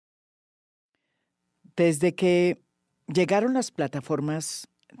Desde que llegaron las plataformas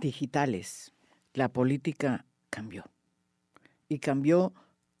digitales, la política cambió. Y cambió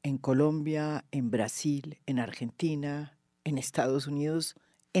en Colombia, en Brasil, en Argentina, en Estados Unidos,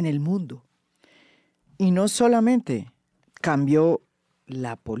 en el mundo. Y no solamente cambió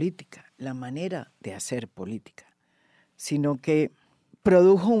la política, la manera de hacer política, sino que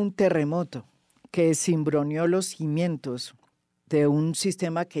produjo un terremoto que cimbroneó los cimientos de un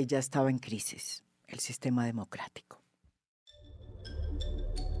sistema que ya estaba en crisis, el sistema democrático.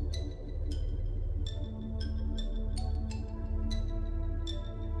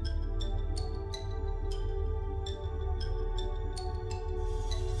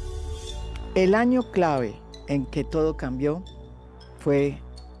 El año clave en que todo cambió fue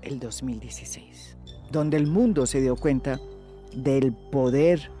el 2016, donde el mundo se dio cuenta del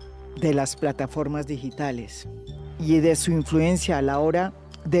poder de las plataformas digitales y de su influencia a la hora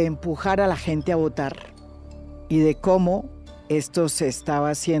de empujar a la gente a votar y de cómo esto se estaba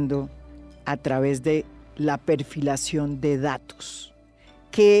haciendo a través de la perfilación de datos,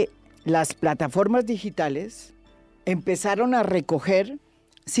 que las plataformas digitales empezaron a recoger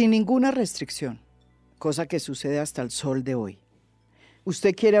sin ninguna restricción, cosa que sucede hasta el sol de hoy.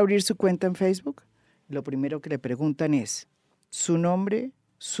 ¿Usted quiere abrir su cuenta en Facebook? Lo primero que le preguntan es su nombre,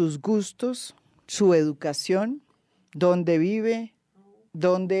 sus gustos, su educación, dónde vive,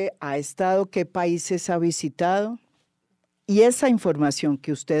 dónde ha estado, qué países ha visitado. Y esa información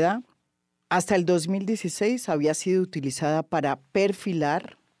que usted da, hasta el 2016 había sido utilizada para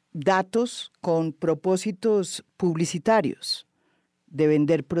perfilar datos con propósitos publicitarios, de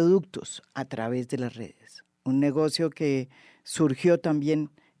vender productos a través de las redes. Un negocio que surgió también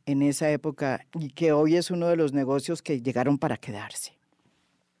en esa época y que hoy es uno de los negocios que llegaron para quedarse.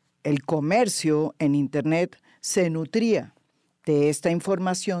 El comercio en Internet se nutría de esta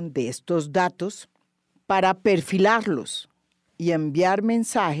información, de estos datos, para perfilarlos y enviar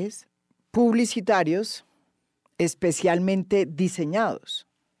mensajes publicitarios especialmente diseñados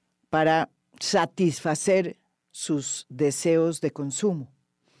para satisfacer sus deseos de consumo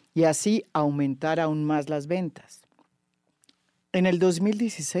y así aumentar aún más las ventas. En el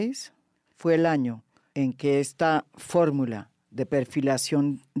 2016 fue el año en que esta fórmula de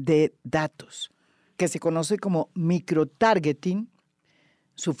perfilación de datos, que se conoce como microtargeting,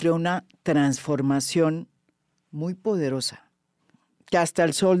 sufrió una transformación muy poderosa, que hasta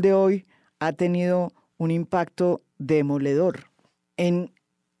el sol de hoy ha tenido un impacto demoledor en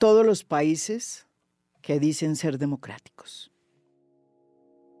todos los países que dicen ser democráticos.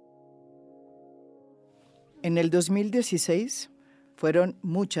 En el 2016 fueron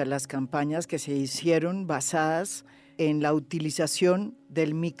muchas las campañas que se hicieron basadas en la utilización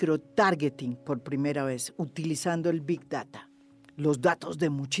del microtargeting por primera vez, utilizando el Big Data, los datos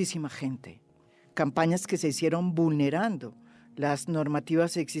de muchísima gente. Campañas que se hicieron vulnerando las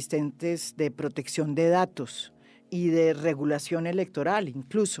normativas existentes de protección de datos y de regulación electoral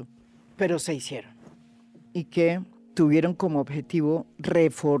incluso, pero se hicieron. Y que tuvieron como objetivo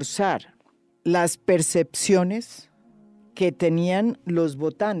reforzar las percepciones que tenían los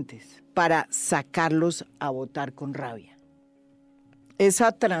votantes para sacarlos a votar con rabia.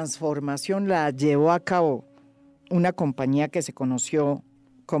 Esa transformación la llevó a cabo una compañía que se conoció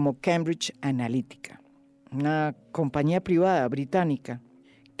como Cambridge Analytica, una compañía privada británica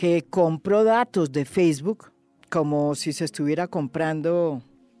que compró datos de Facebook como si se estuviera comprando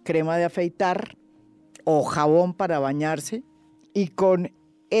crema de afeitar o jabón para bañarse, y con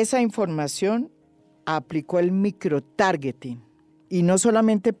esa información aplicó el microtargeting y no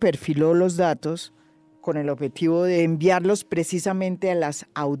solamente perfiló los datos con el objetivo de enviarlos precisamente a las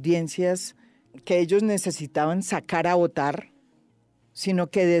audiencias que ellos necesitaban sacar a votar, sino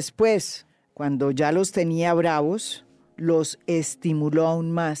que después, cuando ya los tenía bravos, los estimuló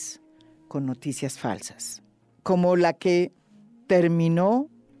aún más con noticias falsas, como la que terminó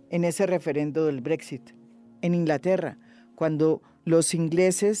en ese referendo del Brexit en Inglaterra, cuando los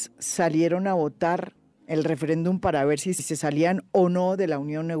ingleses salieron a votar el referéndum para ver si se salían o no de la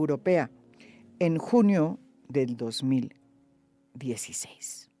Unión Europea en junio del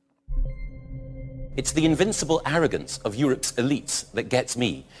 2016. It's the invincible arrogance of Europe's elites that gets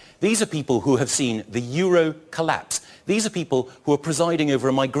me. These are people who have seen the euro collapse. These are people who are presiding over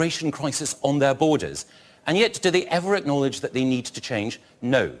a migration crisis on their borders. And yet, do they ever acknowledge that they need to change?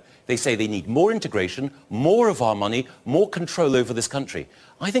 No. They say they need more integration, more of our money, more control over this country.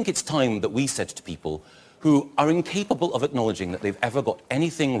 I think it's time that we said to people who are incapable of acknowledging that they've ever got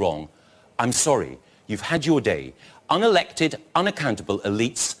anything wrong, I'm sorry, you've had your day. Unelected, unaccountable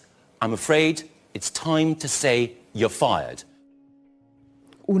elites, I'm afraid it's time to say you're fired.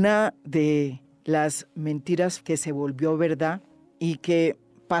 Una de las mentiras que se volvió verdad y que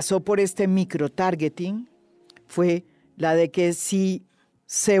pasó por este microtargeting fue la de que si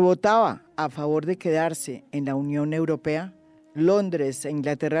se votaba a favor de quedarse en la Unión Europea, Londres e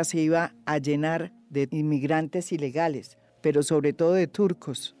Inglaterra se iba a llenar de inmigrantes ilegales, pero sobre todo de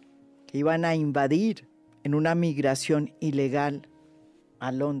turcos, que iban a invadir en una migración ilegal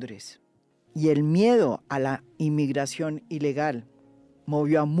a Londres. Y el miedo a la inmigración ilegal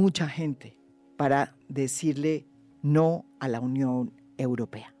movió a mucha gente para decirle no a la Unión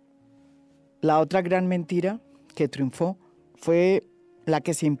Europea. La otra gran mentira que triunfó fue la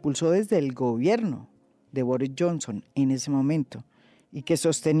que se impulsó desde el gobierno de Boris Johnson en ese momento y que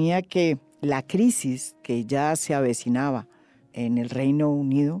sostenía que la crisis que ya se avecinaba en el Reino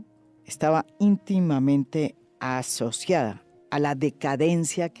Unido estaba íntimamente asociada a la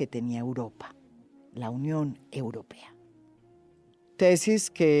decadencia que tenía Europa, la Unión Europea. Tesis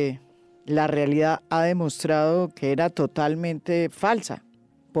que la realidad ha demostrado que era totalmente falsa,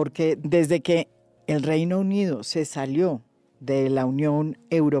 porque desde que el Reino Unido se salió de la Unión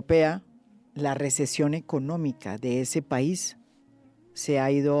Europea, la recesión económica de ese país se ha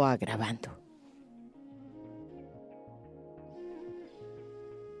ido agravando.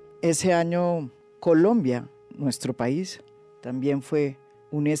 Ese año Colombia, nuestro país, también fue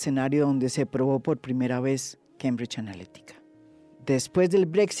un escenario donde se probó por primera vez Cambridge Analytica. Después del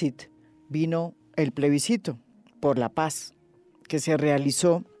Brexit vino el plebiscito por la paz, que se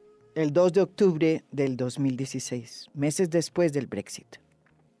realizó el 2 de octubre del 2016, meses después del Brexit.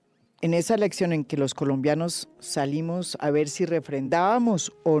 En esa elección en que los colombianos salimos a ver si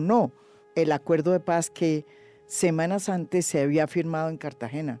refrendábamos o no el acuerdo de paz que semanas antes se había firmado en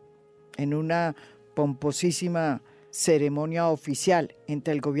Cartagena, en una pomposísima ceremonia oficial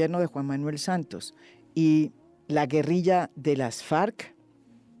entre el gobierno de Juan Manuel Santos y la guerrilla de las FARC,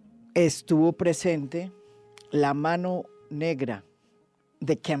 estuvo presente la mano negra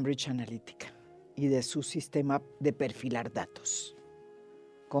de Cambridge Analytica y de su sistema de perfilar datos,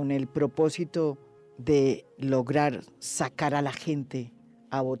 con el propósito de lograr sacar a la gente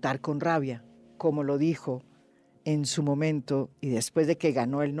a votar con rabia, como lo dijo en su momento y después de que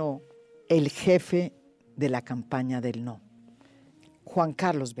ganó el no, el jefe de la campaña del no, Juan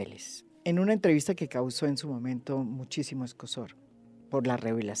Carlos Vélez, en una entrevista que causó en su momento muchísimo escozor por las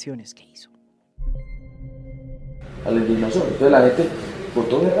revelaciones que hizo. A la indignación, entonces la gente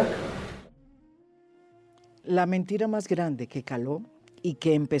votó de raca. La mentira más grande que caló y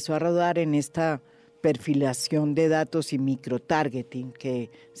que empezó a rodar en esta perfilación de datos y microtargeting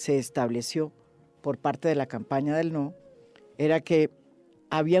que se estableció por parte de la campaña del no, era que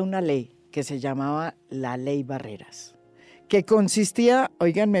había una ley que se llamaba la Ley Barreras, que consistía,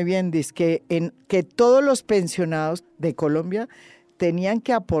 óiganme bien, dizque en que todos los pensionados de Colombia tenían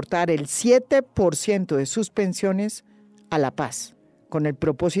que aportar el 7% de sus pensiones a la paz, con el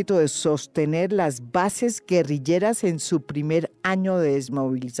propósito de sostener las bases guerrilleras en su primer año de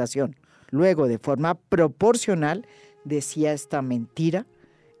desmovilización. Luego, de forma proporcional, decía esta mentira,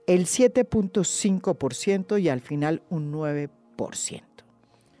 el 7.5% y al final un 9%.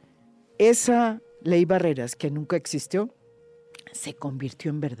 Esa ley Barreras, que nunca existió, se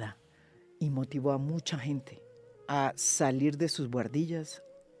convirtió en verdad y motivó a mucha gente a salir de sus buhardillas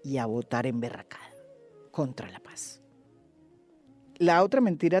y a votar emberracada contra la paz. La otra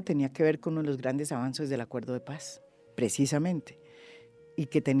mentira tenía que ver con uno de los grandes avances del acuerdo de paz, precisamente, y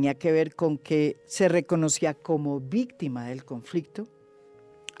que tenía que ver con que se reconocía como víctima del conflicto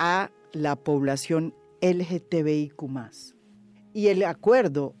a la población LGTBIQ+. Y el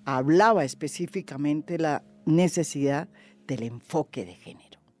acuerdo hablaba específicamente de la necesidad del enfoque de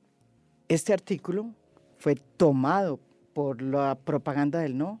género. Este artículo fue tomado por la propaganda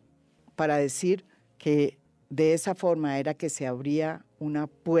del no para decir que de esa forma era que se abría una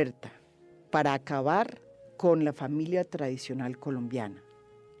puerta para acabar con la familia tradicional colombiana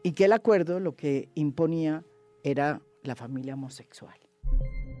y que el acuerdo lo que imponía era la familia homosexual.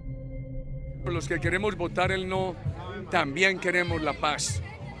 Los que queremos votar el no también queremos la paz,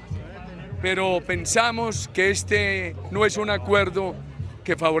 pero pensamos que este no es un acuerdo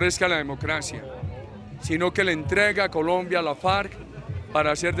que favorezca la democracia, sino que le entrega a Colombia a la FARC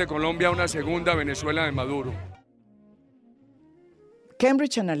para hacer de Colombia una segunda Venezuela de Maduro.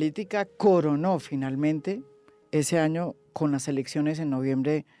 Cambridge Analytica coronó finalmente ese año con las elecciones en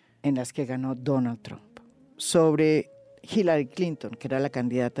noviembre en las que ganó Donald Trump sobre Hillary Clinton, que era la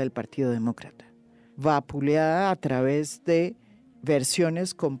candidata del Partido Demócrata, vapuleada a través de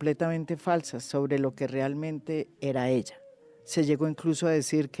versiones completamente falsas sobre lo que realmente era ella. Se llegó incluso a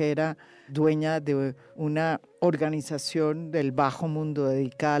decir que era dueña de una organización del bajo mundo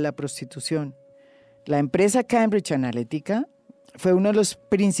dedicada a la prostitución La empresa Cambridge Analytica fue uno de los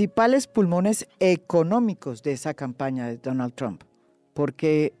principales pulmones económicos de esa campaña de Donald Trump,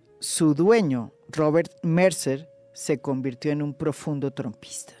 porque su dueño, Robert Mercer, se convirtió en un profundo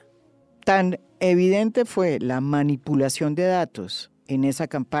trumpista. Tan evidente fue la manipulación de datos en esa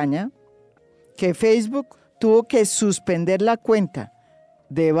campaña que Facebook tuvo que suspender la cuenta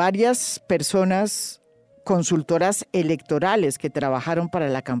de varias personas consultoras electorales que trabajaron para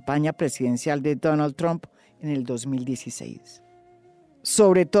la campaña presidencial de Donald Trump en el 2016.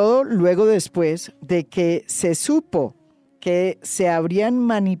 Sobre todo luego después de que se supo que se habrían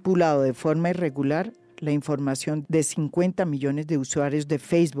manipulado de forma irregular la información de 50 millones de usuarios de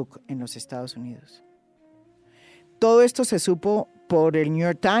Facebook en los Estados Unidos. Todo esto se supo por el New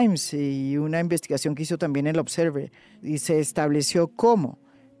York Times y una investigación que hizo también el Observer, y se estableció cómo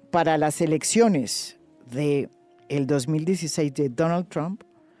para las elecciones del 2016 de Donald Trump,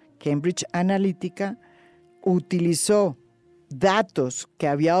 Cambridge Analytica utilizó datos que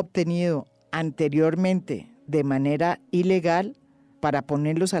había obtenido anteriormente de manera ilegal para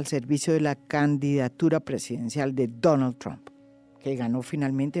ponerlos al servicio de la candidatura presidencial de Donald Trump, que ganó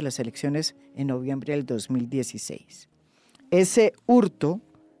finalmente las elecciones en noviembre del 2016. Ese hurto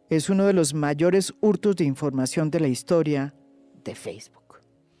es uno de los mayores hurtos de información de la historia de Facebook.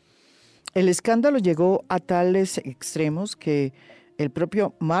 El escándalo llegó a tales extremos que el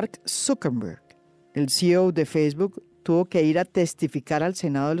propio Mark Zuckerberg, el CEO de Facebook, tuvo que ir a testificar al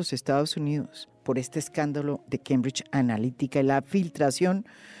Senado de los Estados Unidos por este escándalo de Cambridge Analytica y la filtración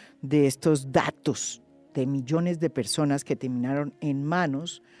de estos datos de millones de personas que terminaron en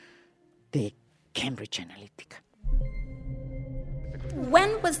manos de Cambridge Analytica.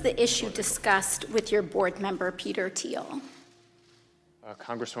 When was the issue discussed with your board member, Peter Thiel?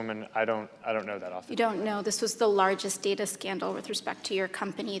 Congresswoman, I don't know that often. You don't know. This was the largest data scandal with respect to your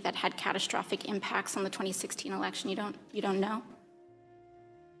company that had catastrophic impacts on the 2016 election. You don't know?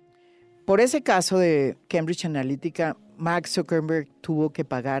 Por ese caso de Cambridge Analytica, Mark Zuckerberg tuvo que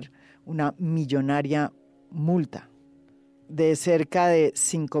pagar una millonaria multa de cerca de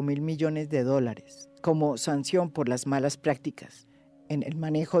 $5,000 millones como sanción por las malas prácticas en el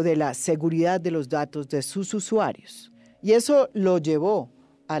manejo de la seguridad de los datos de sus usuarios. Y eso lo llevó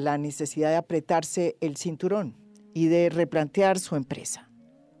a la necesidad de apretarse el cinturón y de replantear su empresa.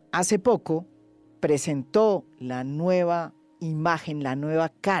 Hace poco presentó la nueva imagen, la nueva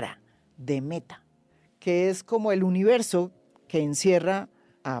cara de Meta, que es como el universo que encierra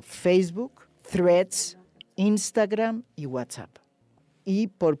a Facebook, Threads, Instagram y WhatsApp. Y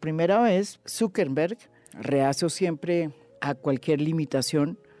por primera vez, Zuckerberg, reacio siempre a cualquier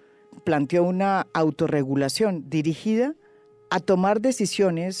limitación, planteó una autorregulación dirigida a tomar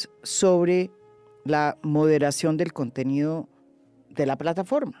decisiones sobre la moderación del contenido de la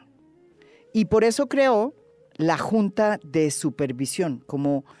plataforma. Y por eso creó la Junta de Supervisión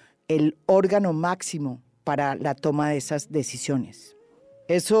como el órgano máximo para la toma de esas decisiones.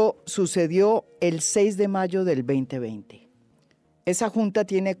 Eso sucedió el 6 de mayo del 2020. Esa junta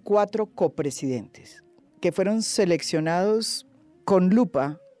tiene 4 copresidentes que fueron seleccionados con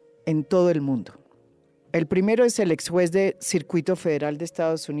lupa en todo el mundo. El primero es el ex juez de Circuito Federal de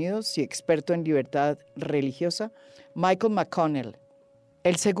Estados Unidos y experto en libertad religiosa, Michael McConnell.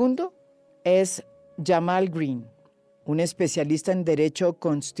 El segundo es Jamal Green, un especialista en derecho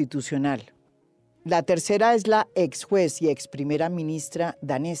constitucional. La tercera es la ex juez y ex primera ministra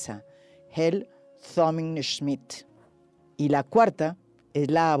danesa, Helle Thorning-Schmidt. Y la cuarta es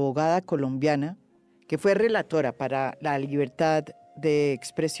la abogada colombiana que fue relatora para la libertad de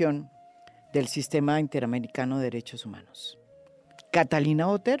expresión del Sistema Interamericano de Derechos Humanos, Catalina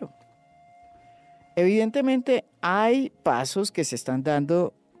Botero. Evidentemente hay pasos que se están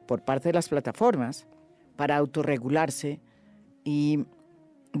dando por parte de las plataformas para autorregularse y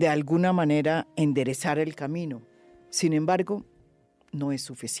de alguna manera enderezar el camino. Sin embargo, no es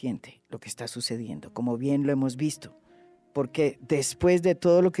suficiente lo que está sucediendo, como bien lo hemos visto, porque después de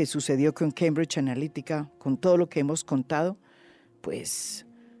todo lo que sucedió con Cambridge Analytica, con todo lo que hemos contado, pues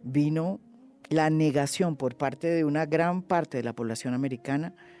vino la negación por parte de una gran parte de la población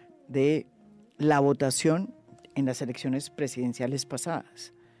americana de la votación en las elecciones presidenciales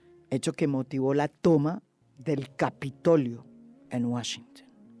pasadas, hecho que motivó la toma del Capitolio en Washington.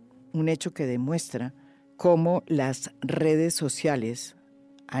 Un hecho que demuestra cómo las redes sociales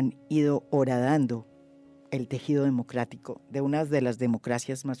han ido horadando el tejido democrático de una de las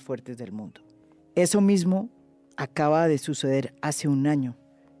democracias más fuertes del mundo. Eso mismo acaba de suceder hace un año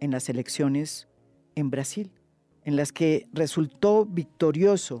en las elecciones en Brasil, en las que resultó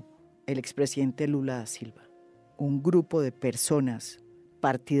victorioso el expresidente Lula da Silva. Un grupo de personas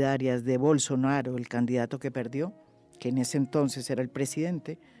partidarias de Bolsonaro, el candidato que perdió, que en ese entonces era el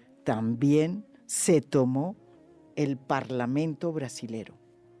presidente, también se tomó el Parlamento brasilero,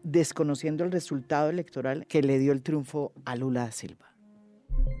 desconociendo el resultado electoral que le dio el triunfo a Lula da Silva.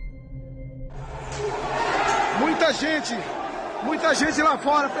 Muita gente lá fora, pessoal. Muita gente lá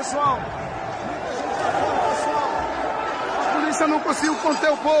fora, pessoal. A polícia não conseguiu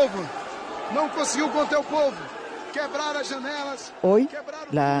conter o povo. Não conseguiu conter o povo. Quebraram as janelas. Hoy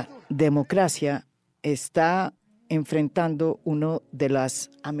la democracia está enfrentando una de las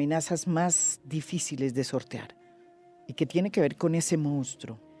amenazas más difíciles de sortear y que tiene que ver con ese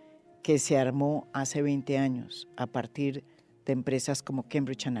monstruo que se armó hace 20 años a partir de empresas como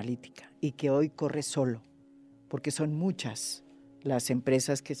Cambridge Analytica y que hoy corre solo, porque son muchas las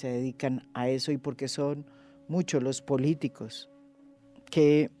empresas que se dedican a eso y porque son muchos los políticos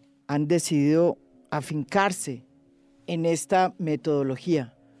que han decidido afincarse en esta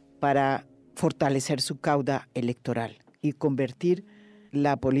metodología para fortalecer su cauda electoral y convertir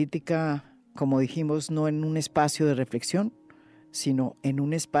la política, como dijimos, no en un espacio de reflexión, sino en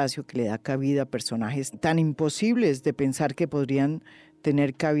un espacio que le da cabida a personajes tan imposibles de pensar que podrían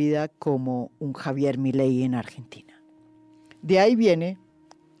tener cabida como un Javier Milei en Argentina. De ahí viene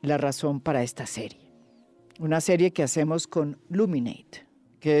la razón para esta serie. Una serie que hacemos con Luminate,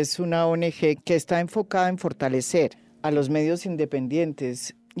 que es una ONG que está enfocada en fortalecer a los medios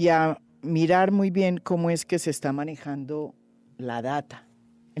independientes y a mirar muy bien cómo es que se está manejando la data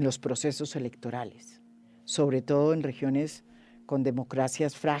en los procesos electorales, sobre todo en regiones con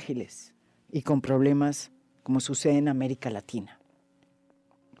democracias frágiles y con problemas como sucede en América Latina.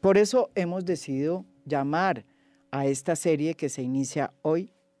 Por eso hemos decidido llamar a esta serie que se inicia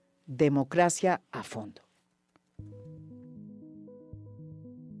hoy Democracia a Fondo.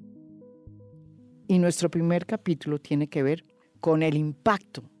 Y nuestro primer capítulo tiene que ver con el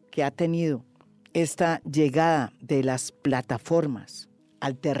impacto que ha tenido esta llegada de las plataformas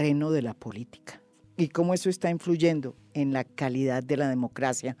al terreno de la política y cómo eso está influyendo en la calidad de la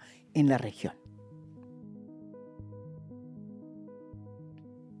democracia en la región.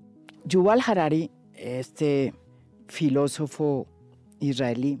 Yuval Harari, este filósofo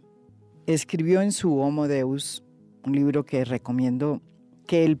israelí, escribió en su Homo Deus, un libro que recomiendo,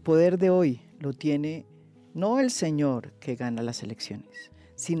 que el poder de hoy lo tiene no el señor que gana las elecciones,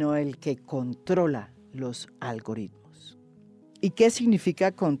 sino el que controla los algoritmos. ¿Y qué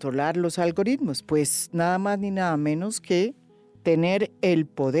significa controlar los algoritmos? Pues nada más ni nada menos que tener el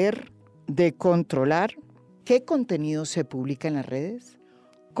poder de controlar qué contenido se publica en las redes,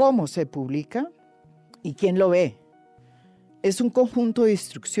 cómo se publica y quién lo ve. Es un conjunto de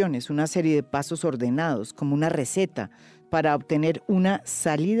instrucciones, una serie de pasos ordenados, como una receta para obtener una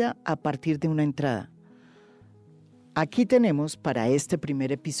salida a partir de una entrada. Aquí tenemos para este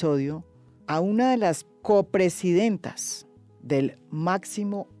primer episodio a una de las copresidentas del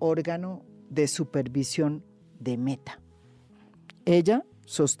máximo órgano de supervisión de Meta. Ella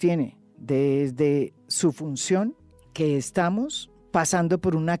sostiene desde su función que estamos pasando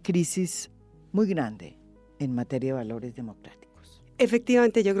por una crisis muy grande en materia de valores democráticos.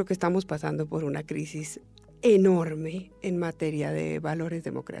 Efectivamente, yo creo que estamos pasando por una crisis enorme en materia de valores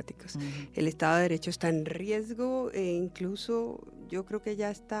democráticos. El Estado de Derecho está en riesgo e incluso yo creo que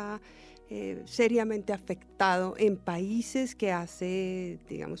ya está seriamente afectado en países que hace,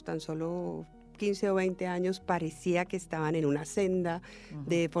 digamos, tan solo 15 o 20 años parecía que estaban en una senda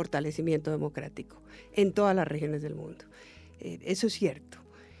de fortalecimiento democrático en todas las regiones del mundo. Eso es cierto.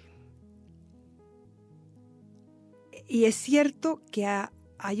 Y es cierto que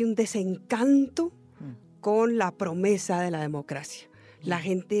hay un desencanto con la promesa de la democracia. La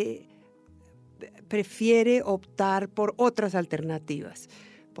gente prefiere optar por otras alternativas,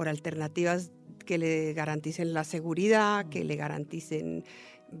 por alternativas que le garanticen la seguridad, que le garanticen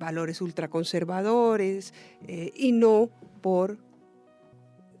valores ultraconservadores y no por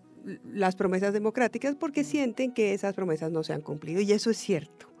las promesas democráticas porque sienten que esas promesas no se han cumplido y eso es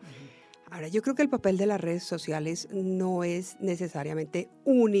cierto. Ahora, yo creo que el papel de las redes sociales no es necesariamente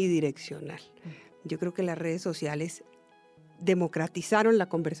unidireccional. Yo creo que las redes sociales democratizaron la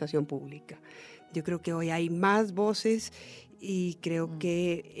conversación pública. Yo creo que hoy hay más voces y creo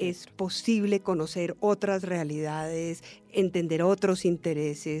que es posible conocer otras realidades, entender otros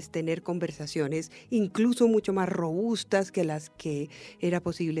intereses, tener conversaciones incluso mucho más robustas que las que era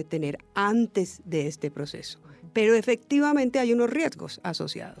posible tener antes de este proceso. Pero efectivamente hay unos riesgos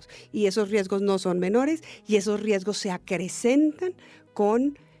asociados y esos riesgos no son menores y esos riesgos se acrecentan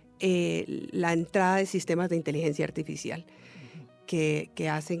con la entrada de sistemas de inteligencia artificial que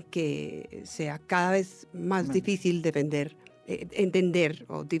hacen que sea cada vez más difícil defender entender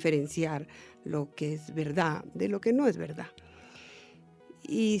o diferenciar lo que es verdad de lo que no es verdad.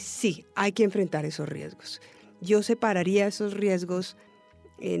 Y sí, hay que enfrentar esos riesgos. Yo separaría esos riesgos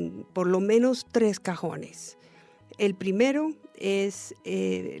en por lo menos 3 cajones. El primero es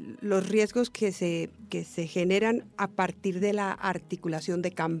los riesgos que se generan a partir de la articulación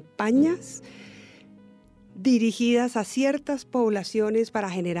de campañas dirigidas a ciertas poblaciones para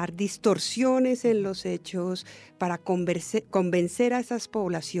generar distorsiones en los hechos, para convencer a esas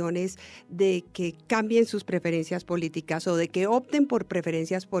poblaciones de que cambien sus preferencias políticas o de que opten por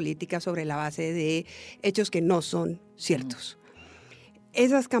preferencias políticas sobre la base de hechos que no son ciertos.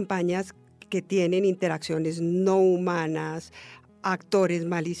 Esas campañas que tienen interacciones no humanas, actores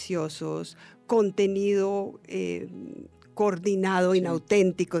maliciosos, contenido coordinado,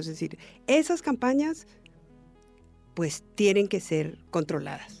 inauténtico, es decir, esas campañas pues tienen que ser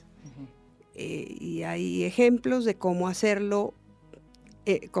controladas. Y hay ejemplos de cómo hacerlo,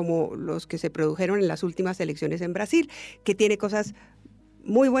 como los que se produjeron en las últimas elecciones en Brasil, que tiene cosas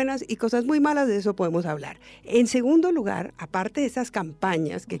muy buenas y cosas muy malas, de eso podemos hablar. En segundo lugar, aparte de esas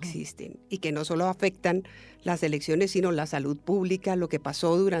campañas que existen y que no solo afectan las elecciones, sino la salud pública, lo que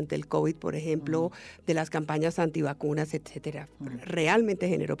pasó durante el COVID, por ejemplo, de las campañas antivacunas, etcétera, realmente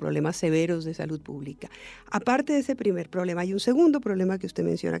generó problemas severos de salud pública. Aparte de ese primer problema, hay un segundo problema que usted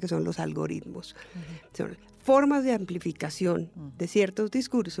menciona, que son los algoritmos. Son formas de amplificación de ciertos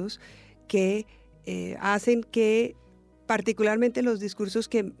discursos que hacen que particularmente los discursos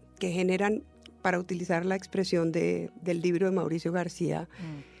que generan, para utilizar la expresión del libro de Mauricio García,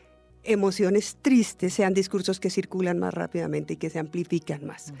 emociones tristes, sean discursos que circulan más rápidamente y que se amplifican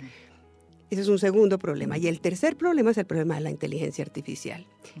más. Ese es un segundo problema. Y el tercer problema es el problema de la inteligencia artificial.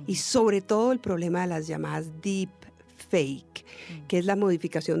 Y sobre todo el problema de las llamadas deep fake, que es la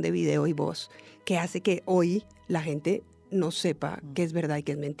modificación de video y voz, que hace que hoy la gente no sepa qué es verdad y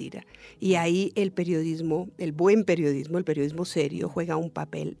qué es mentira. Y ahí el periodismo, el buen periodismo, el periodismo serio, juega un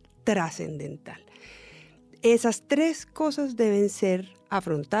papel trascendental. Esas 3 cosas deben ser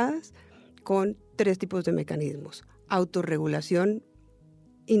afrontadas con 3 tipos de mecanismos: autorregulación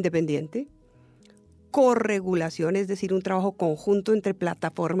independiente, corregulación, es decir, un trabajo conjunto entre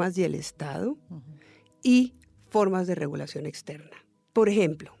plataformas y el Estado, y formas de regulación externa. Por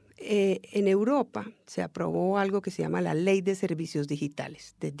ejemplo, en Europa se aprobó algo que se llama la Ley de Servicios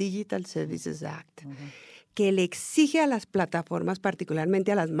Digitales, the Digital Services Act, que le exige a las plataformas,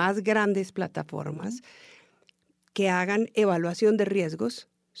 particularmente a las más grandes plataformas, que hagan evaluación de riesgos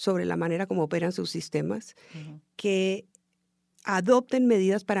sobre la manera como operan sus sistemas, que adopten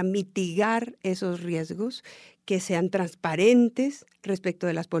medidas para mitigar esos riesgos, que sean transparentes respecto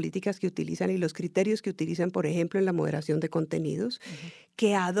de las políticas que utilizan y los criterios que utilizan, por ejemplo, en la moderación de contenidos,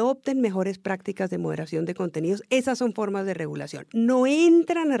 que adopten mejores prácticas de moderación de contenidos. Esas son formas de regulación. No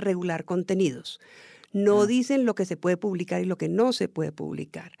entran a regular contenidos, no dicen lo que se puede publicar y lo que no se puede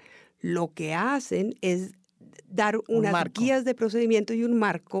publicar. Lo que hacen es dar unas guías de procedimiento y un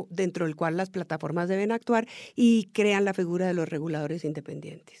marco dentro del cual las plataformas deben actuar, y crean la figura de los reguladores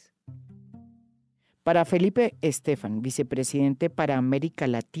independientes. Para Felipe Estefan, vicepresidente para América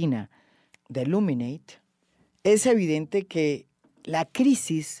Latina de Illuminate, es evidente que la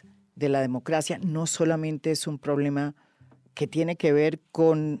crisis de la democracia no solamente es un problema que tiene que ver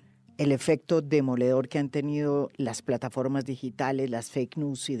con el efecto demoledor que han tenido las plataformas digitales, las fake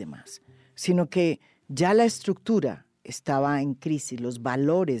news y demás, sino que ya la estructura estaba en crisis, los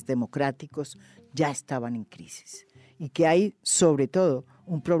valores democráticos ya estaban en crisis, y que hay sobre todo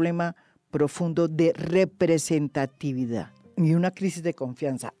un problema profundo de representatividad y una crisis de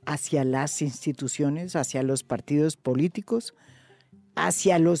confianza hacia las instituciones, hacia los partidos políticos,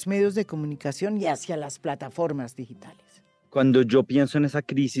 hacia los medios de comunicación y hacia las plataformas digitales. Cuando yo pienso en esa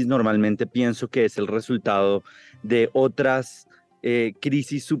crisis, normalmente pienso que es el resultado de otras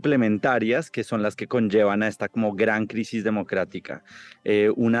crisis suplementarias, que son las que conllevan a esta como gran crisis democrática.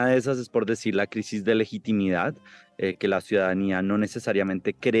 Una de esas es, por decir, la crisis de legitimidad, que la ciudadanía no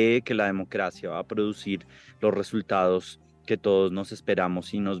necesariamente cree que la democracia va a producir los resultados que todos nos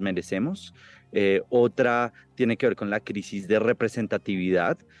esperamos y nos merecemos. Otra tiene que ver con la crisis de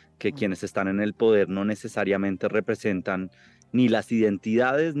representatividad, que quienes están en el poder no necesariamente representan ni las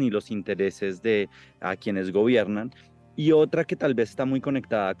identidades ni los intereses de a quienes gobiernan. Y otra que tal vez está muy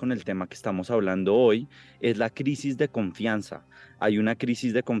conectada con el tema que estamos hablando hoy es la crisis de confianza. Hay una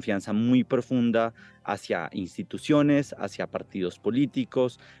crisis de confianza muy profunda hacia instituciones, hacia partidos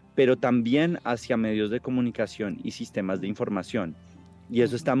políticos, pero también hacia medios de comunicación y sistemas de información. Y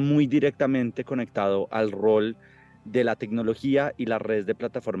eso está muy directamente conectado al rol de la tecnología y las redes de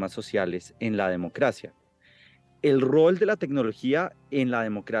plataformas sociales en la democracia. el rol de la tecnología en la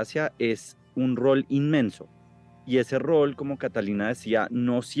democracia es un rol inmenso. Y ese rol, como Catalina decía,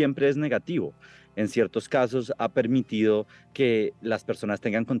 no siempre es negativo. En ciertos casos ha permitido que las personas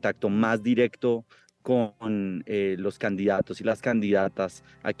tengan contacto más directo con los candidatos y las candidatas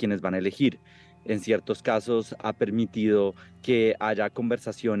a quienes van a elegir. En ciertos casos ha permitido que haya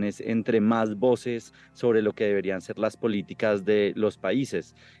conversaciones entre más voces sobre lo que deberían ser las políticas de los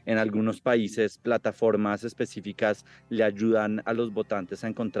países. En algunos países, plataformas específicas le ayudan a los votantes a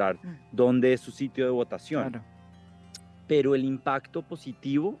encontrar dónde es su sitio de votación. Claro. Pero el impacto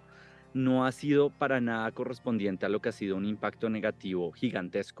positivo no ha sido para nada correspondiente a lo que ha sido un impacto negativo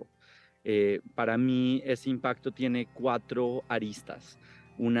gigantesco. Para mí ese impacto tiene 4 aristas.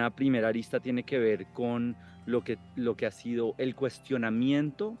 Una primera arista tiene que ver con lo que ha sido el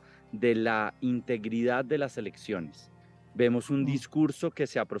cuestionamiento de la integridad de las elecciones. Vemos un discurso que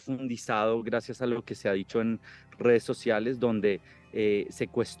se ha profundizado gracias a lo que se ha dicho en redes sociales, donde se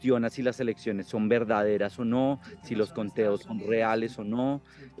cuestiona si las elecciones son verdaderas o no, si los conteos son reales o no,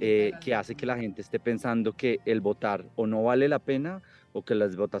 que hace que la gente esté pensando que el votar o no vale la pena o que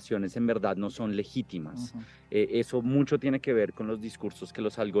las votaciones en verdad no son legítimas. Eso mucho tiene que ver con los discursos que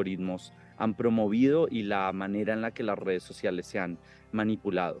los algoritmos han promovido y la manera en la que las redes sociales se han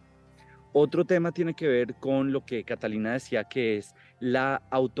manipulado. Otro tema tiene que ver con lo que Catalina decía, que es la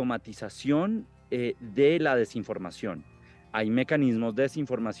automatización de la desinformación. Hay mecanismos de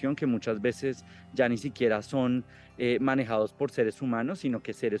desinformación que muchas veces ya ni siquiera son manejados por seres humanos, sino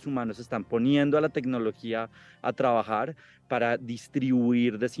que seres humanos están poniendo a la tecnología a trabajar para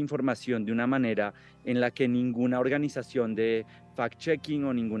distribuir desinformación de una manera en la que ninguna organización de fact-checking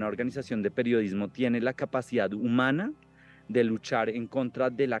o ninguna organización de periodismo tiene la capacidad humana de luchar en contra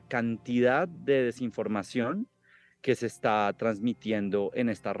de la cantidad de desinformación que se está transmitiendo en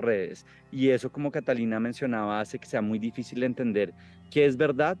estas redes. Y eso, como Catalina mencionaba, hace que sea muy difícil entender qué es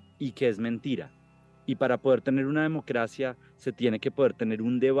verdad y qué es mentira. Y para poder tener una democracia se tiene que poder tener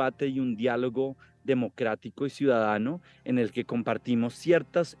un debate y un diálogo democrático y ciudadano en el que compartimos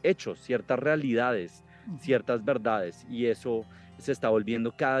ciertos hechos, ciertas realidades, ciertas verdades. Y eso se está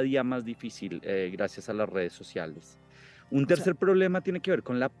volviendo cada día más difícil gracias a las redes sociales. Un tercer problema tiene que ver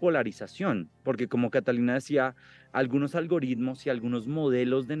con la polarización, porque como Catalina decía, algunos algoritmos y algunos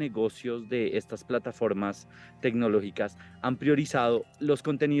modelos de negocios de estas plataformas tecnológicas han priorizado los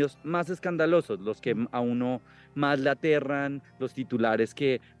contenidos más escandalosos, los que a uno más le aterran, los titulares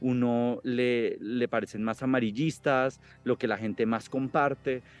que uno le parecen más amarillistas, lo que la gente más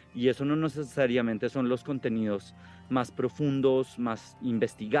comparte, y eso no necesariamente son los contenidos más profundos, más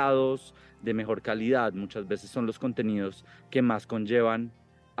investigados, de mejor calidad. Muchas veces son los contenidos que más conllevan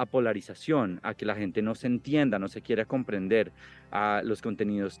a polarización, a que la gente no se entienda, no se quiera comprender, a los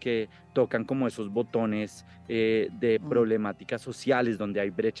contenidos que tocan como esos botones de problemáticas sociales donde hay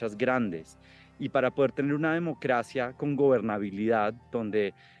brechas grandes. Y para poder tener una democracia con gobernabilidad,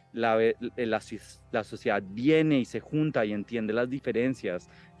 donde la sociedad viene y se junta y entiende las diferencias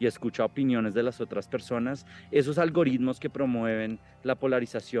y escucha opiniones de las otras personas, esos algoritmos que promueven la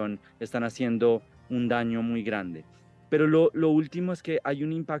polarización están haciendo un daño muy grande. Pero lo último es que hay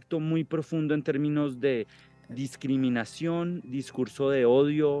un impacto muy profundo en términos de discriminación, discurso de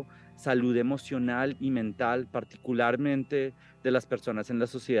odio, salud emocional y mental, particularmente de las personas en la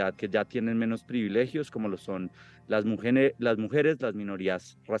sociedad que ya tienen menos privilegios, como lo son las mujeres, las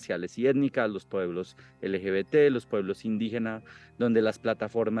minorías raciales y étnicas, los pueblos LGBT, los pueblos indígenas, donde las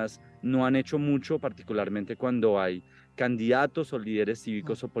plataformas no han hecho mucho, particularmente cuando hay candidatos o líderes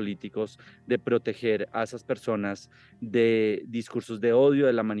cívicos o políticos, de proteger a esas personas de discursos de odio,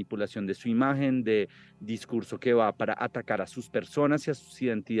 de la manipulación de su imagen, de discurso que va para atacar a sus personas y a sus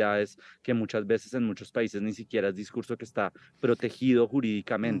identidades, que muchas veces en muchos países ni siquiera es discurso que está protegido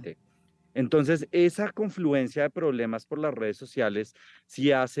jurídicamente. Entonces, esa confluencia de problemas por las redes sociales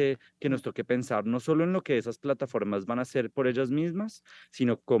sí hace que nos toque pensar no solo en lo que esas plataformas van a hacer por ellas mismas,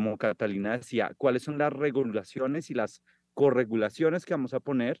 sino, como Catalina decía, cuáles son las regulaciones y las corregulaciones que vamos a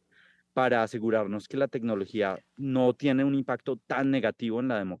poner para asegurarnos que la tecnología no tiene un impacto tan negativo en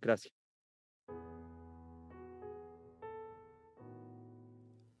la democracia.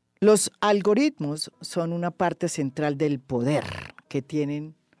 Los algoritmos son una parte central del poder que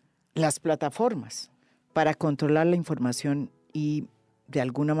tienen las plataformas para controlar la información y, de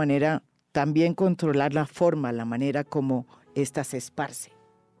alguna manera, también controlar la forma, la manera como ésta se esparce.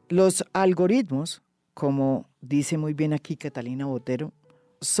 Los algoritmos, como dice muy bien aquí Catalina Botero,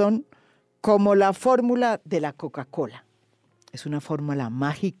 son como la fórmula de la Coca-Cola. Es una fórmula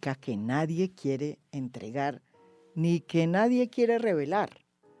mágica que nadie quiere entregar ni que nadie quiere revelar.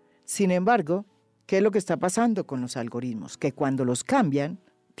 Sin embargo, ¿qué es lo que está pasando con los algoritmos? Que cuando los cambian,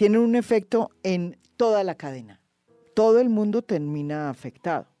 tienen un efecto en toda la cadena. Todo el mundo termina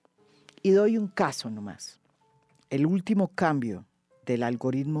afectado. Y doy un caso nomás. El último cambio del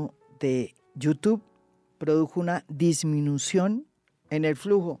algoritmo de YouTube produjo una disminución en el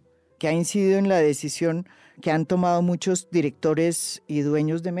flujo que ha incidido en la decisión que han tomado muchos directores y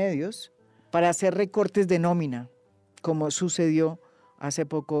dueños de medios para hacer recortes de nómina, como sucedió hace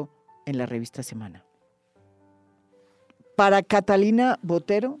poco en la revista Semana. Para Catalina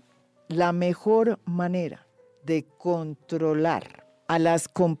Botero, la mejor manera de controlar a las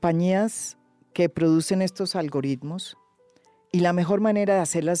compañías que producen estos algoritmos y la mejor manera de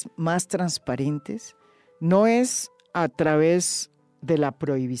hacerlas más transparentes no es a través de la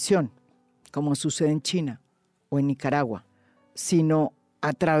prohibición, como sucede en China o en Nicaragua, sino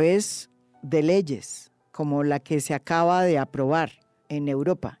a través de leyes como la que se acaba de aprobar en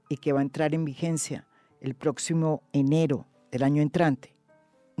Europa y que va a entrar en vigencia el próximo enero del año entrante.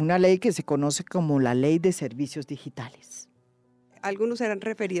 Una ley que se conoce como la Ley de Servicios Digitales. Algunos se han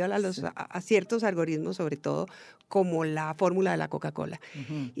referido a ciertos algoritmos, sobre todo como la fórmula de la Coca-Cola.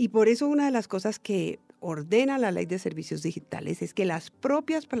 Y por eso una de las cosas que ordena la Ley de Servicios Digitales es que las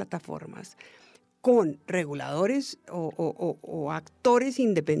propias plataformas con reguladores o actores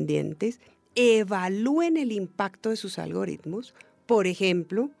independientes evalúen el impacto de sus algoritmos, por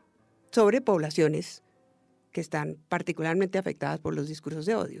ejemplo, sobre poblaciones que están particularmente afectadas por los discursos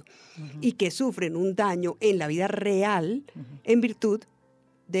de odio y que sufren un daño en la vida real en virtud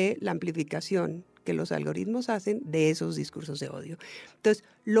de la amplificación que los algoritmos hacen de esos discursos de odio. Entonces,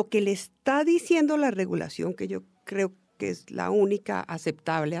 lo que le está diciendo la regulación, que yo creo que es la única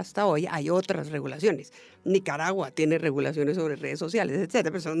aceptable hasta hoy, hay otras regulaciones. Nicaragua tiene regulaciones sobre redes sociales, etcétera,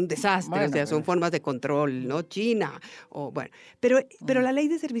 pero son un desastre, bueno, o sea, son formas de control, ¿no? China, o bueno. Pero la Ley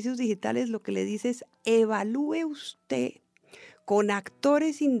de Servicios Digitales lo que le dice es, evalúe usted con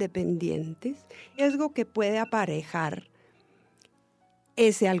actores independientes el riesgo que puede aparejar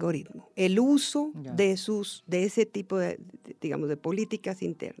ese algoritmo, el uso de ese tipo de políticas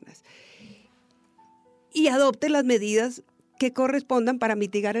internas. Y adopte las medidas que correspondan para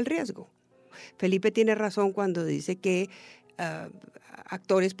mitigar el riesgo. Felipe tiene razón cuando dice que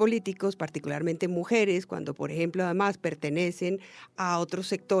actores políticos, particularmente mujeres, cuando por ejemplo además pertenecen a otros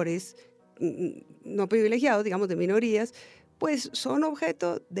sectores no privilegiados, digamos de minorías, pues son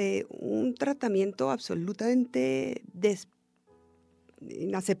objeto de un tratamiento absolutamente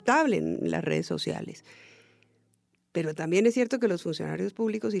inaceptable en las redes sociales. Pero también es cierto que los funcionarios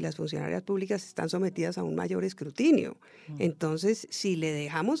públicos y las funcionarias públicas están sometidas a un mayor escrutinio. Entonces, si le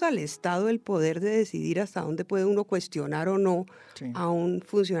dejamos al Estado el poder de decidir hasta dónde puede uno cuestionar o no a un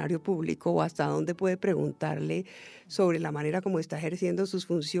funcionario público o hasta dónde puede preguntarle sobre la manera como está ejerciendo sus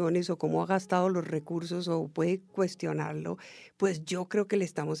funciones o cómo ha gastado los recursos o puede cuestionarlo, pues yo creo que le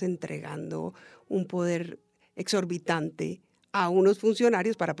estamos entregando un poder exorbitante a unos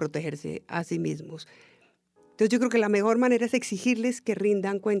funcionarios para protegerse a sí mismos. Entonces yo creo que la mejor manera es exigirles que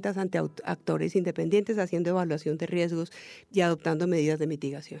rindan cuentas ante actores independientes, haciendo evaluación de riesgos y adoptando medidas de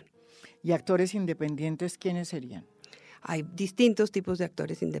mitigación. ¿Y actores independientes quiénes serían? Hay distintos tipos de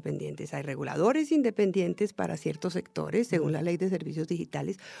actores independientes. Hay reguladores independientes para ciertos sectores, según la Ley de Servicios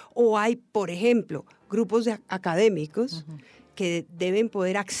Digitales, o hay, por ejemplo, grupos de académicos que deben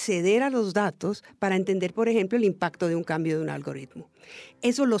poder acceder a los datos para entender, por ejemplo, el impacto de un cambio de un algoritmo.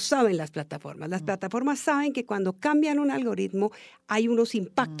 Eso lo saben las plataformas. Las plataformas saben que cuando cambian un algoritmo hay unos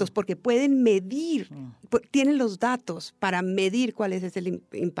impactos porque pueden medir, tienen los datos para medir cuál es ese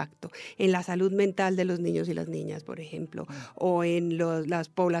impacto en la salud mental de los niños y las niñas, por ejemplo, o en las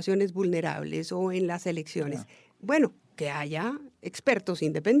poblaciones vulnerables o en las elecciones. Bueno, que haya expertos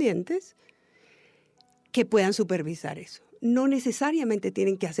independientes que puedan supervisar eso. No necesariamente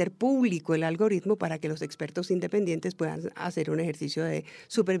tienen que hacer público el algoritmo para que los expertos independientes puedan hacer un ejercicio de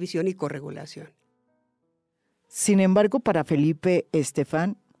supervisión y corregulación. Sin embargo, para Felipe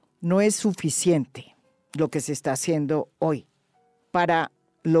Estefan, no es suficiente lo que se está haciendo hoy para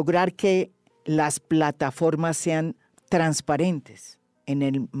lograr que las plataformas sean transparentes en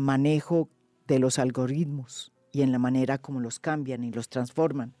el manejo de los algoritmos y en la manera como los cambian y los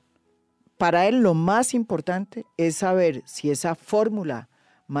transforman. Para él lo más importante es saber si esa fórmula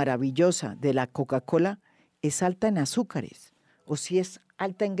maravillosa de la Coca-Cola es alta en azúcares o si es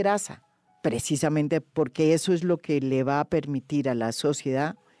alta en grasa, precisamente porque eso es lo que le va a permitir a la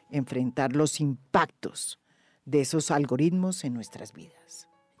sociedad enfrentar los impactos de esos algoritmos en nuestras vidas.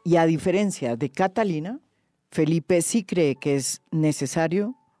 Y a diferencia de Catalina, Felipe sí cree que es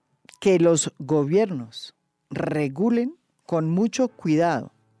necesario que los gobiernos regulen con mucho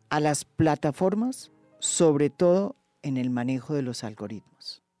cuidado a las plataformas, sobre todo en el manejo de los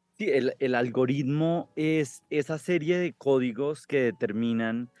algoritmos. Sí, el algoritmo es esa serie de códigos que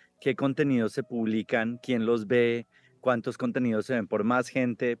determinan qué contenidos se publican, quién los ve, cuántos contenidos se ven por más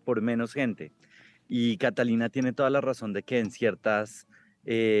gente, por menos gente. Y Catalina tiene toda la razón de que en ciertos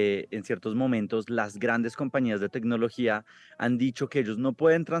momentos las grandes compañías de tecnología han dicho que ellos no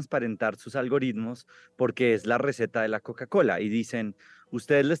pueden transparentar sus algoritmos porque es la receta de la Coca-Cola. Y dicen,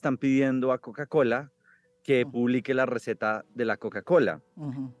 ustedes le están pidiendo a Coca-Cola que publique la receta de la Coca-Cola.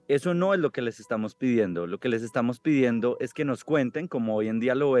 Eso no es lo que les estamos pidiendo. Lo que les estamos pidiendo es que nos cuenten, como hoy en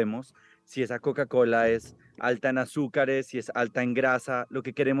día lo vemos, si esa Coca-Cola es alta en azúcares, si es alta en grasa. Lo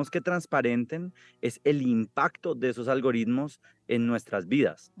que queremos que transparenten es el impacto de esos algoritmos en nuestras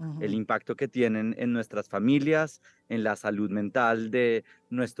vidas, el impacto que tienen en nuestras familias, en la salud mental de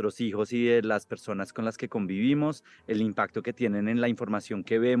nuestros hijos y de las personas con las que convivimos, el impacto que tienen en la información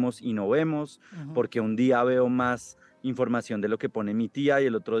que vemos y no vemos, porque un día veo más información de lo que pone mi tía y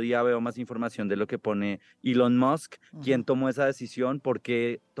el otro día veo más información de lo que pone Elon Musk. ¿Quién tomó esa decisión? ¿Por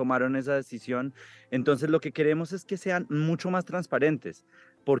qué tomaron esa decisión? Entonces lo que queremos es que sean mucho más transparentes,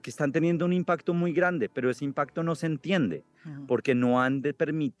 porque están teniendo un impacto muy grande, pero ese impacto no se entiende, porque no han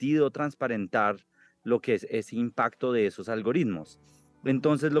permitido transparentar lo que es ese impacto de esos algoritmos.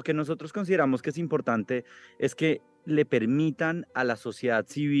 Entonces lo que nosotros consideramos que es importante es que le permitan a la sociedad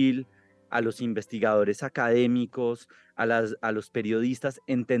civil, a los investigadores académicos, a los periodistas,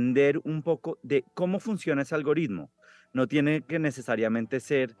 entender un poco de cómo funciona ese algoritmo. No tiene que necesariamente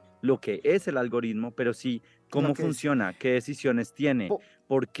ser lo que es el algoritmo, pero sí cómo funciona, qué decisiones tiene,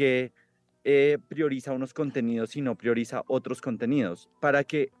 por qué prioriza unos contenidos y no prioriza otros contenidos, para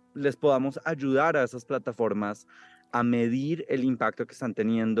que les podamos ayudar a esas plataformas a medir el impacto que están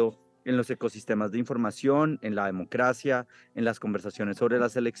teniendo en los ecosistemas de información, en la democracia, en las conversaciones sobre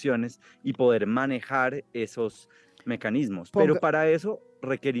las elecciones y poder manejar esos mecanismos. Pero para eso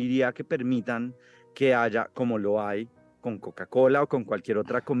requeriría que permitan que haya, como lo hay con Coca-Cola o con cualquier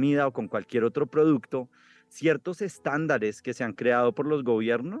otra comida o con cualquier otro producto, ciertos estándares que se han creado por los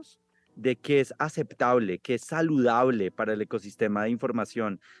gobiernos de qué es aceptable, qué es saludable para el ecosistema de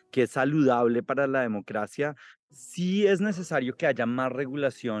información, qué es saludable para la democracia. Sí es necesario que haya más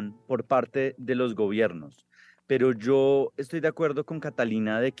regulación por parte de los gobiernos, pero yo estoy de acuerdo con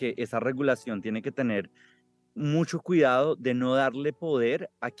Catalina de que esa regulación tiene que tener mucho cuidado de no darle poder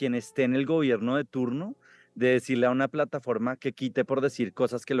a quien esté en el gobierno de turno, de decirle a una plataforma que quite por decir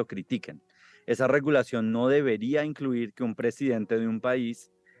cosas que lo critiquen. Esa regulación no debería incluir que un presidente de un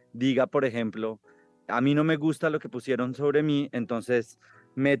país diga, por ejemplo, a mí no me gusta lo que pusieron sobre mí, entonces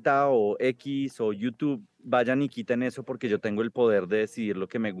Meta o X o YouTube vayan y quiten eso porque yo tengo el poder de decidir lo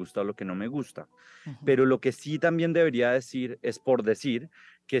que me gusta o lo que no me gusta. Pero lo que sí también debería decir es por decir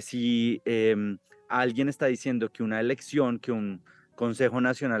que si alguien está diciendo que una elección, que un Consejo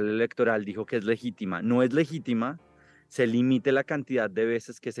Nacional Electoral dijo que es legítima, no es legítima, se limite la cantidad de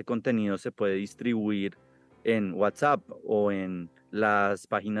veces que ese contenido se puede distribuir en WhatsApp o en las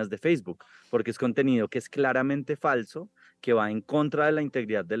páginas de Facebook, porque es contenido que es claramente falso, que va en contra de la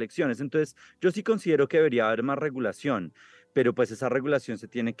integridad de elecciones. Entonces, yo sí considero que debería haber más regulación, pero pues esa regulación se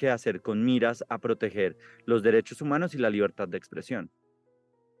tiene que hacer con miras a proteger los derechos humanos y la libertad de expresión.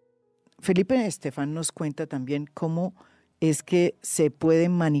 Felipe Estefan nos cuenta también cómo es que se puede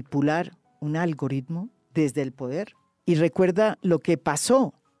manipular un algoritmo desde el poder. Y recuerda lo que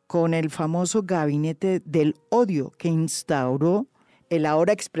pasó con el famoso gabinete del odio que instauró el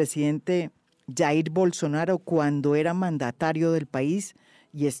ahora expresidente Jair Bolsonaro cuando era mandatario del país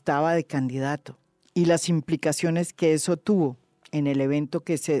y estaba de candidato. Y las implicaciones que eso tuvo en el evento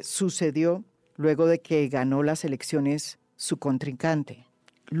que se sucedió luego de que ganó las elecciones su contrincante,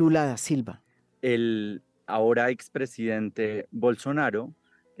 Lula da Silva. El ahora expresidente Bolsonaro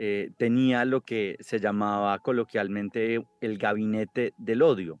tenía lo que se llamaba coloquialmente el gabinete del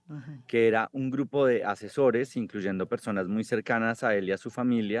odio, que era un grupo de asesores, incluyendo personas muy cercanas a él y a su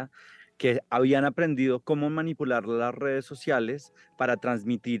familia, que habían aprendido cómo manipular las redes sociales para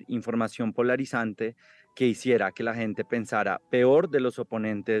transmitir información polarizante que hiciera que la gente pensara peor de los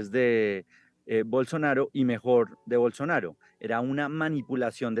oponentes de Bolsonaro y mejor de Bolsonaro. Era una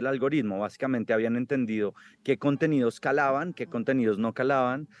manipulación del algoritmo. Básicamente habían entendido qué contenidos calaban, qué contenidos no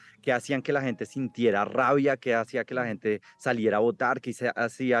calaban, qué hacían que la gente sintiera rabia, qué hacía que la gente saliera a votar, qué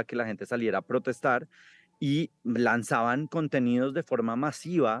hacía que la gente saliera a protestar, y lanzaban contenidos de forma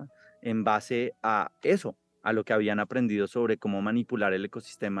masiva en base a eso, a lo que habían aprendido sobre cómo manipular el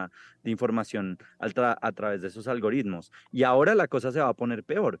ecosistema de información a través de esos algoritmos. Y ahora la cosa se va a poner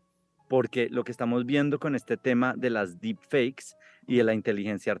peor, porque lo que estamos viendo con este tema de las deepfakes y de la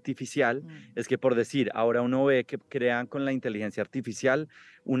inteligencia artificial, es que por decir, ahora uno ve que crean con la inteligencia artificial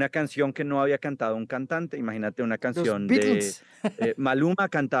una canción que no había cantado un cantante. Imagínate una canción de Maluma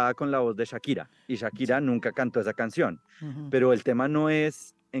cantada con la voz de Shakira, y Shakira nunca cantó esa canción. Pero el tema no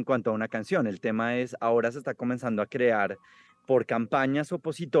es en cuanto a una canción, el tema es ahora se está comenzando a crear por campañas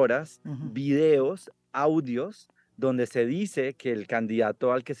opositoras videos, audios, donde se dice que el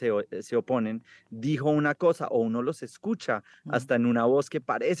candidato al que se oponen dijo una cosa, o uno los escucha hasta en una voz que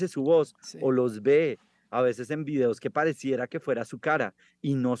parece su voz, o los ve a veces en videos que pareciera que fuera su cara,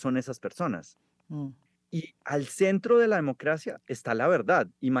 y no son esas personas. Y al centro de la democracia está la verdad.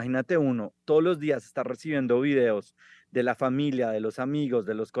 Imagínate uno, todos los días está recibiendo videos de la familia, de los amigos,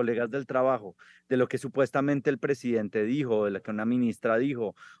 de los colegas del trabajo, de lo que supuestamente el presidente dijo, de lo que una ministra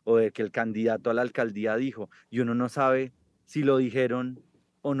dijo, o de que el candidato a la alcaldía dijo, y uno no sabe si lo dijeron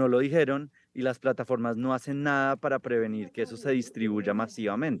o no lo dijeron, y las plataformas no hacen nada para prevenir que eso se distribuya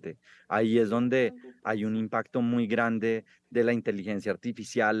masivamente. Ahí es donde hay un impacto muy grande de la inteligencia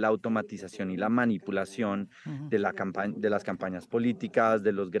artificial, la automatización y la manipulación de las campañas políticas,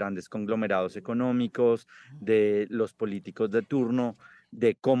 de los grandes conglomerados económicos, de los políticos de turno,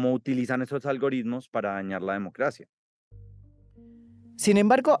 de cómo utilizan esos algoritmos para dañar la democracia. Sin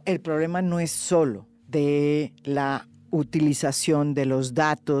embargo, el problema no es solo de la utilización de los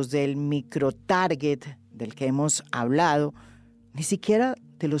datos, del microtarget del que hemos hablado, ni siquiera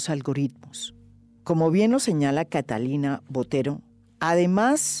de los algoritmos. Como bien lo señala Catalina Botero,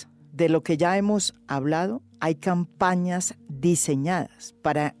 además de lo que ya hemos hablado, hay campañas diseñadas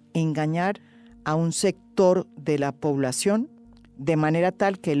para engañar a un sector de la población de manera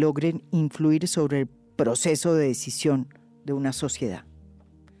tal que logren influir sobre el proceso de decisión de una sociedad.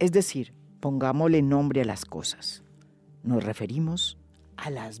 Es decir, pongámosle nombre a las cosas. Nos referimos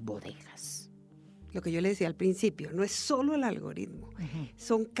a las bodegas. Lo que yo le decía al principio, no es solo el algoritmo,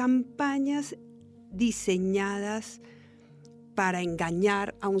 son campañas diseñadas para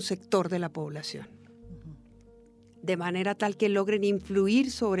engañar a un sector de la población, de manera tal que logren influir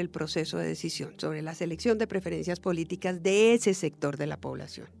sobre el proceso de decisión, sobre la selección de preferencias políticas de ese sector de la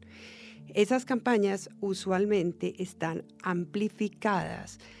población. Esas campañas usualmente están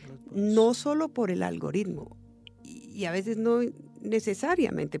amplificadas, no solo por el algoritmo, y a veces no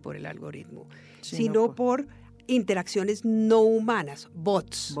necesariamente por el algoritmo, sino por interacciones no humanas,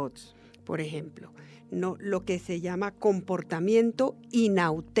 bots. Por ejemplo, no, lo que se llama comportamiento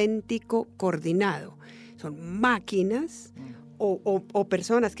inauténtico coordinado. Son máquinas o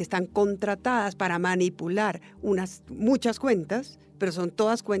personas que están contratadas para manipular muchas cuentas, pero son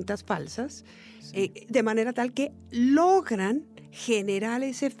todas cuentas falsas, de manera tal que logran generar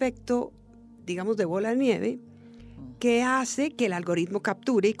ese efecto, digamos, de bola de nieve, que hace que el algoritmo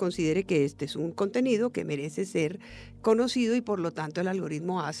capture y considere que este es un contenido que merece ser conocido, y por lo tanto el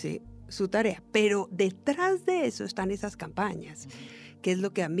algoritmo hace su tarea. Pero detrás de eso están esas campañas, que es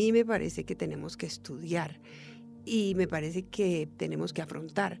lo que a mí me parece que tenemos que estudiar y me parece que tenemos que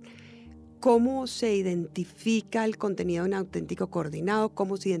afrontar. ¿Cómo se identifica el contenido inauténtico coordinado?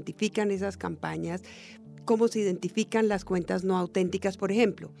 ¿Cómo se identifican esas campañas? ¿Cómo se identifican las cuentas no auténticas? Por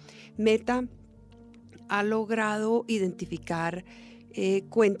ejemplo, Meta ha logrado identificar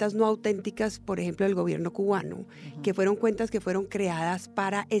cuentas no auténticas, por ejemplo, del gobierno cubano, que fueron cuentas que fueron creadas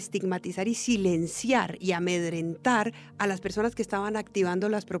para estigmatizar y silenciar y amedrentar a las personas que estaban activando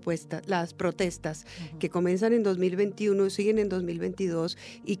las protestas que comienzan en 2021, siguen en 2022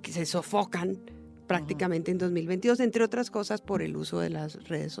 y que se sofocan prácticamente en 2022, entre otras cosas por el uso de las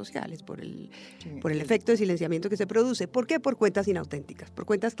redes sociales, por el efecto de silenciamiento que se produce. ¿Por qué? Por cuentas inauténticas, por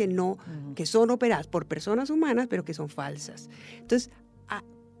cuentas que son operadas por personas humanas, pero que son falsas. Entonces,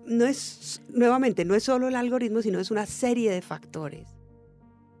 no es solo el algoritmo, sino es una serie de factores.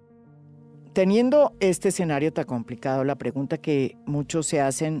 Teniendo este escenario tan complicado, la pregunta que muchos se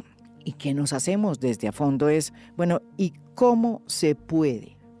hacen y que nos hacemos desde a fondo es, bueno, ¿y cómo se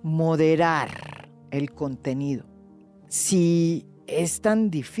puede moderar el contenido si es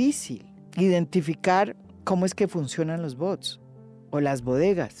tan difícil identificar cómo es que funcionan los bots o las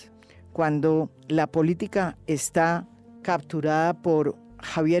bodegas, cuando la política está capturada por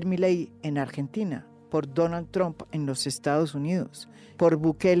Javier Milei en Argentina, por Donald Trump en los Estados Unidos, por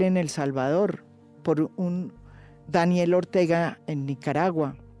Bukele en El Salvador, por un Daniel Ortega en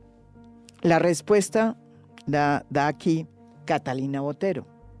Nicaragua? La respuesta la da aquí Catalina Botero,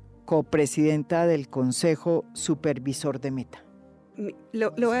 copresidenta del Consejo Supervisor de Meta.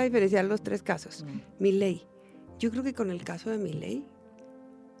 Lo voy a diferenciar los tres casos. Milei. Yo creo que con el caso de Milei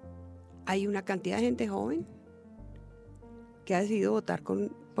hay una cantidad de gente joven que ha decidido votar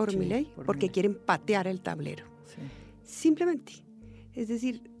por Milei porque quieren patear el tablero. Simplemente. Es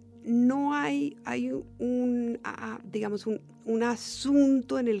decir, no hay digamos, un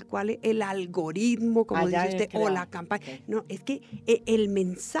asunto en el cual el algoritmo, como dice usted, o la campaña. No, es que el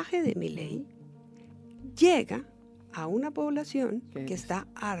mensaje de Milei llega a una población que está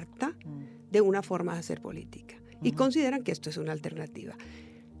harta de una forma de hacer política y consideran que esto es una alternativa.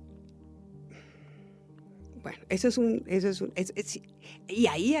 Bueno, y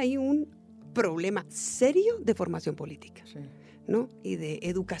ahí hay un problema serio de formación política, ¿no? Y de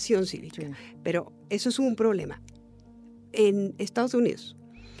educación cívica. Sí. Pero eso es un problema. En Estados Unidos,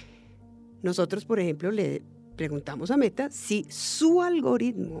 nosotros, por ejemplo, le preguntamos a Meta si su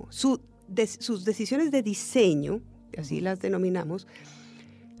algoritmo, sus decisiones de diseño, así las denominamos,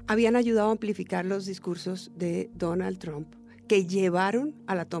 habían ayudado a amplificar los discursos de Donald Trump que llevaron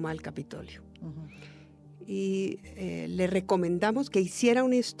a la toma del Capitolio. Y le recomendamos que hiciera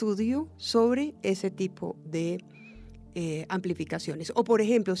un estudio sobre ese tipo de amplificaciones. O, por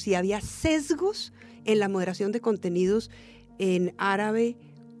ejemplo, si había sesgos en la moderación de contenidos en árabe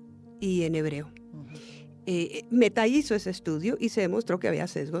y en hebreo. Meta hizo ese estudio y se demostró que había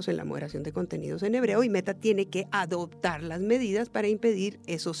sesgos en la moderación de contenidos en hebreo, y Meta tiene que adoptar las medidas para impedir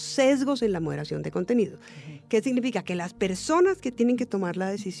esos sesgos en la moderación de contenidos. ¿Qué significa? Que las personas que tienen que tomar la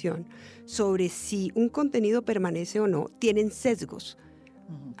decisión sobre si un contenido permanece o no tienen sesgos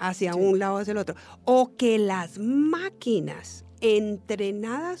hacia un lado o hacia el otro, o que las máquinas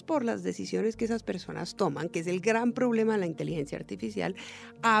entrenadas por las decisiones que esas personas toman, que es el gran problema de la inteligencia artificial,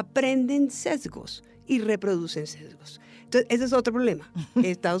 aprenden sesgos y reproducen sesgos. Entonces, ese es otro problema.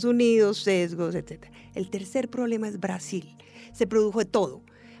 Estados Unidos, sesgos, etc. El tercer problema es Brasil. Se produjo de todo.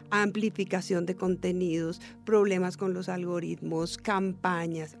 Amplificación de contenidos, problemas con los algoritmos,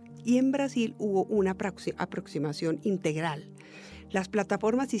 campañas. Y en Brasil hubo una aproximación integral. Las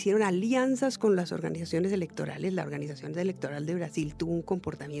plataformas hicieron alianzas con las organizaciones electorales. La Organización Electoral de Brasil tuvo un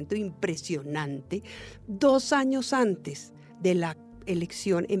comportamiento impresionante. 2 años antes de la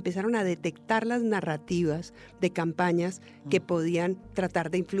elección empezaron a detectar las narrativas de campañas que podían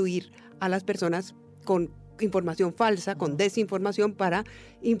tratar de influir a las personas con información falsa, con desinformación, para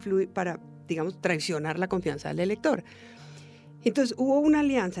digamos, traicionar la confianza del elector. Entonces hubo una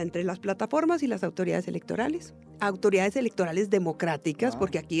alianza entre las plataformas y las autoridades electorales democráticas,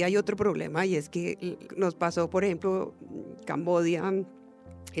 porque aquí hay otro problema, y es que nos pasó, por ejemplo, Camboya,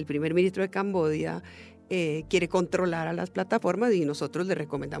 el primer ministro de Camboya quiere controlar a las plataformas, y nosotros le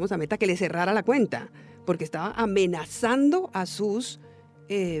recomendamos a Meta que le cerrara la cuenta, porque estaba amenazando a sus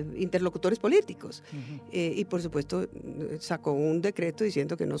interlocutores políticos. Y por supuesto sacó un decreto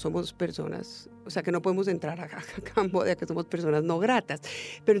diciendo que no somos personas, o sea, que no podemos entrar a Camboya, que somos personas no gratas.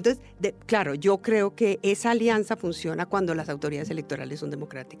 Pero entonces, claro, yo creo que esa alianza funciona cuando las autoridades electorales son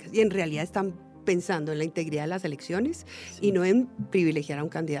democráticas, y en realidad están pensando en la integridad de las elecciones y no en privilegiar a un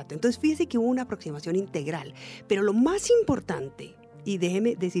candidato. Entonces, fíjese que hubo una aproximación integral. Pero lo más importante, y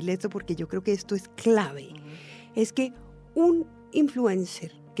déjeme decirle esto porque yo creo que esto es clave, es que un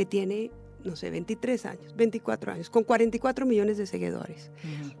influencer que tiene, no sé, 23 años, 24 años, con 44 millones de seguidores,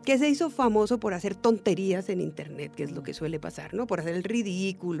 que se hizo famoso por hacer tonterías en internet, que es lo que suele pasar, ¿no? Por hacer el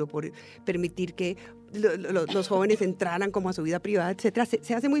ridículo, por permitir que los jóvenes entraran como a su vida privada, etcétera.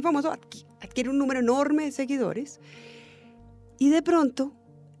 Se hace muy famoso, adquiere un número enorme de seguidores, y de pronto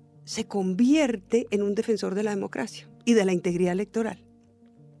se convierte en un defensor de la democracia y de la integridad electoral.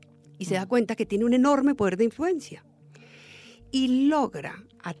 Y se da cuenta que tiene un enorme poder de influencia. Y logra,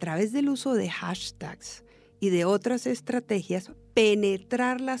 a través del uso de hashtags y de otras estrategias,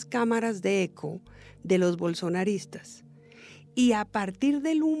 penetrar las cámaras de eco de los bolsonaristas. Y a partir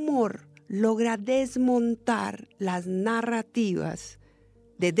del humor, logra desmontar las narrativas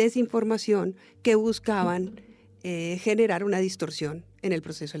de desinformación que buscaban generar una distorsión en el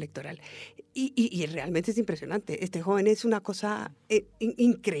proceso electoral. Y realmente es impresionante. Este joven es una cosa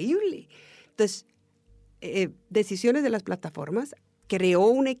increíble. Entonces, decisiones de las plataformas, creó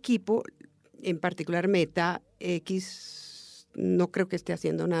un equipo, en particular Meta X, no creo que esté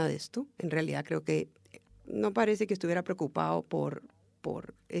haciendo nada de esto. En realidad creo que no parece que estuviera preocupado por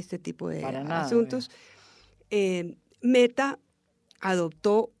este tipo de asuntos. Meta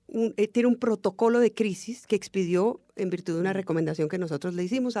adoptó tiene un protocolo de crisis que expidió en virtud de una recomendación que nosotros le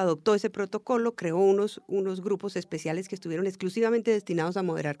hicimos. Adoptó ese protocolo, creó unos grupos especiales que estuvieron exclusivamente destinados a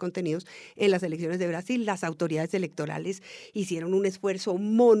moderar contenidos en las elecciones de Brasil. Las autoridades electorales hicieron un esfuerzo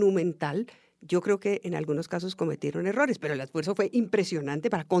monumental. Yo creo que en algunos casos cometieron errores, pero el esfuerzo fue impresionante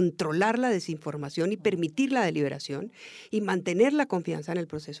para controlar la desinformación y permitir la deliberación y mantener la confianza en el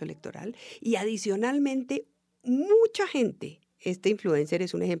proceso electoral. Y adicionalmente, mucha gente este influencer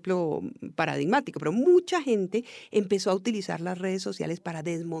es un ejemplo paradigmático, pero mucha gente empezó a utilizar las redes sociales para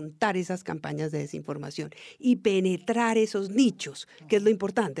desmontar esas campañas de desinformación y penetrar esos nichos, que es lo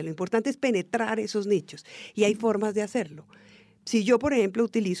importante. Lo importante es penetrar esos nichos y hay formas de hacerlo. Si yo, por ejemplo,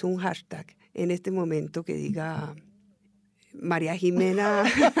 utilizo un hashtag en este momento que diga María Jimena,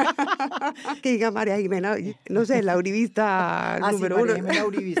 que diga María Jimena, no sé, la uribista número María uno. Jimena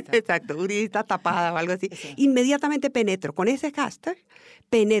uribista. Exacto, uribista tapada o algo así. Exacto. Inmediatamente penetro, con ese hashtag,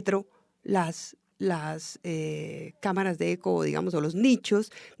 penetro las cámaras de eco, digamos, o los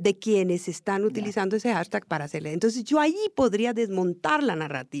nichos de quienes están utilizando ese hashtag para hacerle. Entonces yo ahí podría desmontar la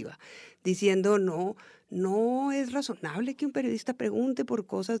narrativa, diciendo no es razonable que un periodista pregunte por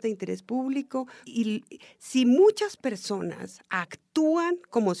cosas de interés público. Y si muchas personas actúan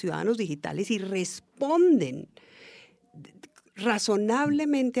como ciudadanos digitales y responden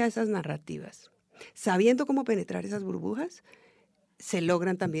razonablemente a esas narrativas, sabiendo cómo penetrar esas burbujas, se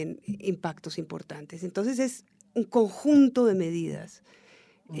logran también impactos importantes. Entonces es un conjunto de medidas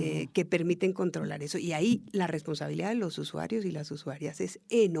que permiten controlar eso. Y ahí la responsabilidad de los usuarios y las usuarias es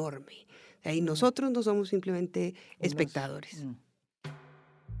enorme. Ahí nosotros no somos simplemente espectadores.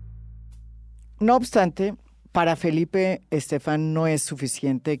 No obstante, para Felipe Estefan no es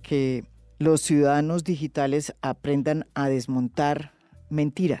suficiente que los ciudadanos digitales aprendan a desmontar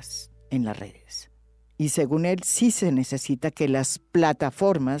mentiras en las redes. Y según él, sí se necesita que las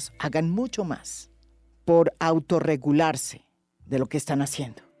plataformas hagan mucho más por autorregularse de lo que están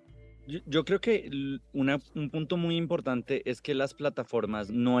haciendo. Yo creo que un punto muy importante es que las plataformas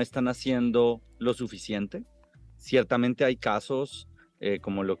no están haciendo lo suficiente. Ciertamente hay casos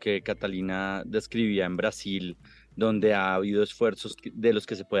como lo que Catalina describía en Brasil, donde ha habido esfuerzos de los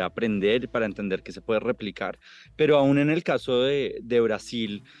que se puede aprender para entender que se puede replicar, pero aún en el caso de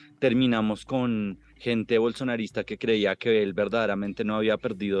Brasil terminamos con gente bolsonarista que creía que él verdaderamente no había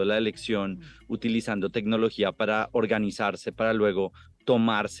perdido la elección utilizando tecnología para organizarse, para luego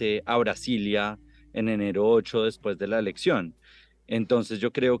tomarse a Brasilia en enero 8 después de la elección. Entonces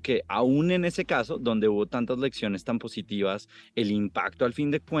yo creo que aún en ese caso, donde hubo tantas lecciones tan positivas, el impacto al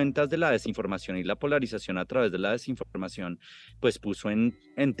fin de cuentas de la desinformación y la polarización a través de la desinformación, pues puso en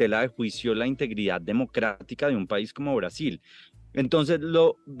tela de juicio la integridad democrática de un país como Brasil. Entonces,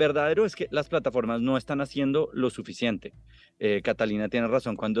 lo verdadero es que las plataformas no están haciendo lo suficiente. Catalina tiene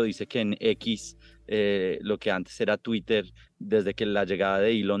razón cuando dice que en X, lo que antes era Twitter, desde que la llegada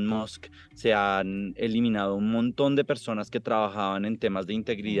de Elon Musk, se han eliminado un montón de personas que trabajaban en temas de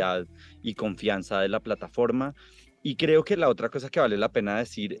integridad y confianza de la plataforma. Y creo que la otra cosa que vale la pena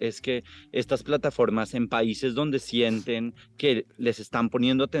decir es que estas plataformas en países donde sienten que les están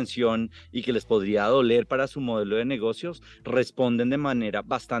poniendo atención y que les podría doler para su modelo de negocios, responden de manera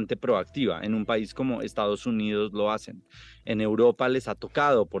bastante proactiva. En un país como Estados Unidos lo hacen. En Europa les ha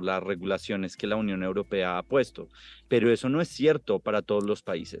tocado por las regulaciones que la Unión Europea ha puesto. Pero eso no es cierto para todos los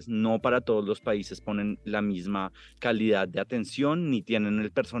países. No para todos los países ponen la misma calidad de atención ni tienen el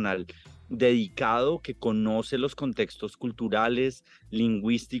personal dedicado que conoce los contextos culturales,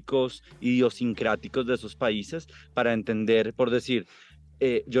 lingüísticos, idiosincráticos de esos países para entender, por decir,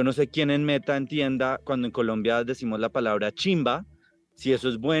 yo no sé quién en Meta entienda cuando en Colombia decimos la palabra chimba, si eso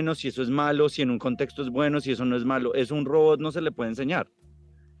es bueno, si eso es malo, si en un contexto es bueno, si eso no es malo. Es un robot, no se le puede enseñar.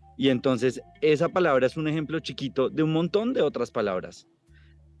 Y entonces esa palabra es un ejemplo chiquito de un montón de otras palabras.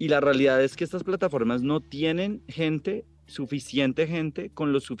 Y la realidad es que estas plataformas no tienen suficiente gente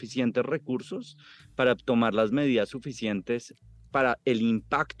con los suficientes recursos para tomar las medidas suficientes para el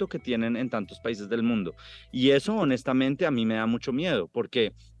impacto que tienen en tantos países del mundo. Y eso honestamente a mí me da mucho miedo,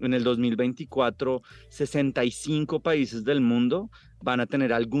 porque en el 2024 65 países del mundo van a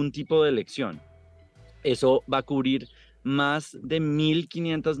tener algún tipo de elección. Eso va a cubrir más de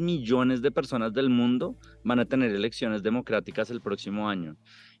 1.500 millones de personas del mundo van a tener elecciones democráticas el próximo año.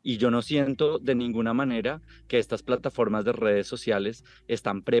 Y yo no siento de ninguna manera que estas plataformas de redes sociales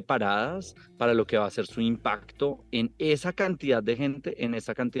están preparadas para lo que va a ser su impacto en esa cantidad de gente, en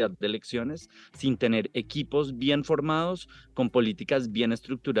esa cantidad de elecciones, sin tener equipos bien formados, con políticas bien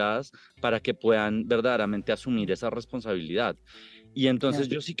estructuradas para que puedan verdaderamente asumir esa responsabilidad. Y entonces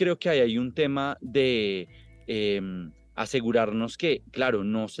yo sí creo que hay un tema de asegurarnos que, claro,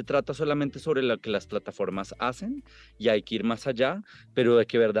 no se trata solamente sobre lo que las plataformas hacen y hay que ir más allá, pero de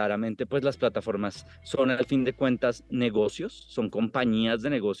que verdaderamente pues las plataformas son al fin de cuentas negocios, son compañías de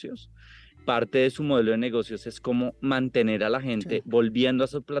negocios. Parte de su modelo de negocios es cómo mantener a la gente volviendo a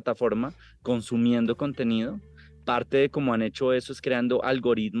su plataforma, consumiendo contenido. Parte de cómo han hecho eso es creando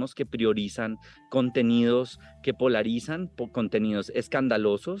algoritmos que priorizan contenidos que polarizan, contenidos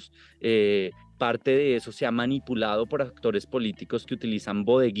escandalosos, parte de eso se ha manipulado por actores políticos que utilizan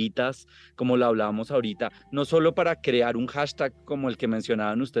bodeguitas, como lo hablábamos ahorita, no solo para crear un hashtag como el que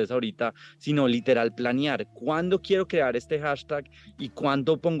mencionaban ustedes ahorita, sino literal planear cuándo quiero crear este hashtag y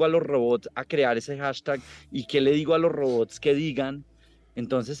cuándo pongo a los robots a crear ese hashtag y qué le digo a los robots que digan.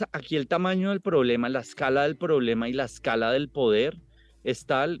 Entonces, aquí el tamaño del problema, la escala del problema y la escala del poder es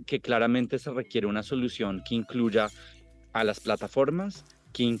tal que claramente se requiere una solución que incluya a las plataformas,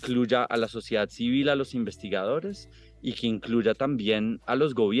 que incluya a la sociedad civil, a los investigadores y que incluya también a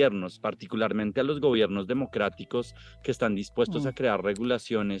los gobiernos, particularmente a los gobiernos democráticos que están dispuestos a crear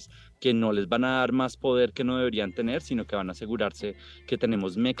regulaciones que no les van a dar más poder que no deberían tener, sino que van a asegurarse que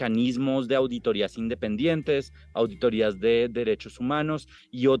tenemos mecanismos de auditorías independientes, auditorías de derechos humanos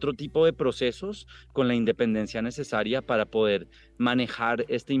y otro tipo de procesos con la independencia necesaria para poder manejar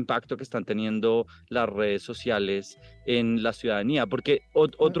este impacto que están teniendo las redes sociales en la ciudadanía. Porque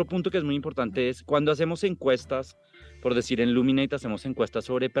otro punto que es muy importante es cuando hacemos encuestas, por decir en Luminate hacemos encuestas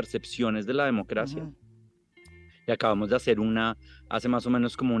sobre percepciones de la democracia. Y acabamos de hacer una hace más o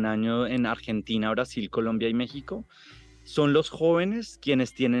menos como un año en Argentina, Brasil, Colombia y México. Son los jóvenes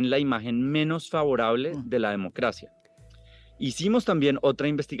quienes tienen la imagen menos favorable de la democracia. Hicimos también otra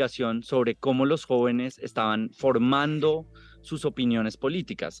investigación sobre cómo los jóvenes estaban formando sus opiniones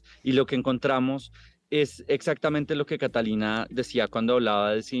políticas y lo que encontramos es exactamente lo que Catalina decía cuando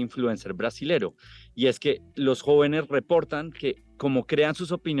hablaba de ese influencer brasilero, y es que los jóvenes reportan que como crean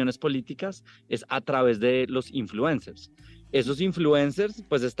sus opiniones políticas es a través de los influencers. Esos influencers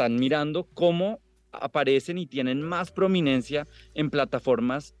pues están mirando cómo aparecen y tienen más prominencia en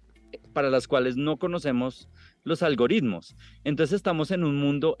plataformas para las cuales no conocemos los algoritmos. Entonces estamos en un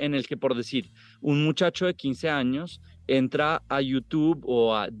mundo en el que, por decir, un muchacho de 15 años entra a YouTube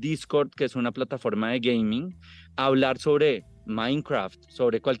o a Discord, que es una plataforma de gaming, a hablar sobre Minecraft,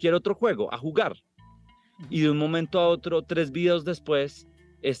 sobre cualquier otro juego, a jugar. Y de un momento a otro, 3 videos después,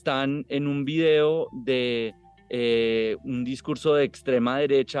 están en un video de un discurso de extrema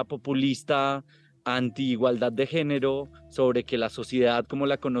derecha populista, anti-igualdad de género, sobre que la sociedad como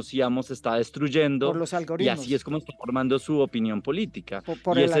la conocíamos se está destruyendo. Por los algoritmos. Y así es como está formando su opinión política.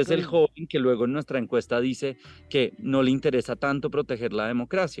 Por y el ese es el algoritmo. joven que luego en nuestra encuesta dice que no le interesa tanto proteger la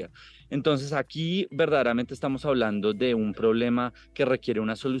democracia. Entonces aquí verdaderamente estamos hablando de un problema que requiere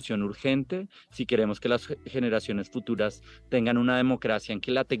una solución urgente si queremos que las generaciones futuras tengan una democracia en que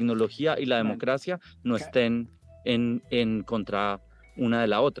la tecnología y la democracia no estén en contra una de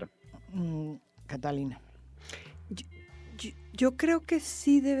la otra. Catalina. Yo creo que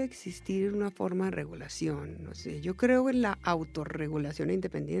sí debe existir una forma de regulación. No sé, yo creo en la autorregulación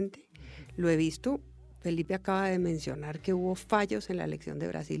independiente. Lo he visto. Felipe acaba de mencionar que hubo fallos en la elección de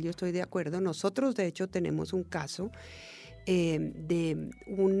Brasil. Yo estoy de acuerdo. Nosotros, de hecho, tenemos un caso de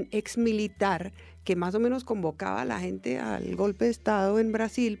un ex militar que más o menos convocaba a la gente al golpe de Estado en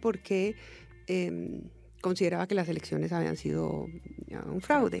Brasil porque consideraba que las elecciones habían sido un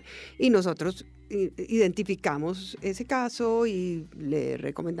fraude. Y nosotros identificamos ese caso y le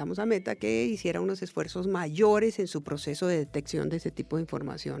recomendamos a Meta que hiciera unos esfuerzos mayores en su proceso de detección de ese tipo de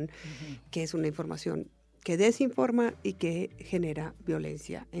información, que es una información que desinforma y que genera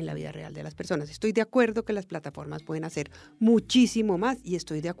violencia en la vida real de las personas. Estoy de acuerdo que las plataformas pueden hacer muchísimo más y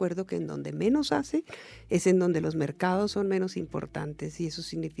estoy de acuerdo que en donde menos hace es en donde los mercados son menos importantes y eso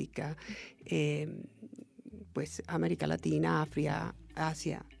significa pues América Latina, África,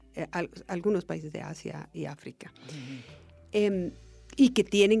 Asia, algunos países de Asia y África. Y que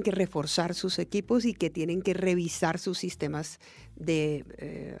tienen que reforzar sus equipos y que tienen que revisar sus sistemas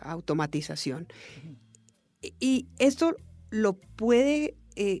de automatización. Y esto lo puede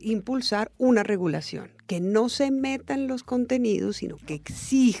impulsar una regulación, que no se meta en los contenidos, sino que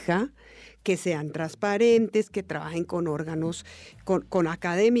exija que sean transparentes, que trabajen con órganos, con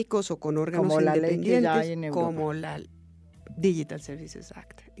académicos o con órganos como independientes, la ley que ya hay en Europa. como la Digital Services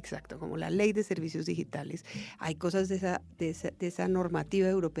Act, exacto, como la ley de servicios digitales. Hay cosas de esa normativa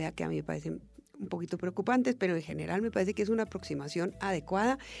europea que a mí me parecen un poquito preocupantes, pero en general me parece que es una aproximación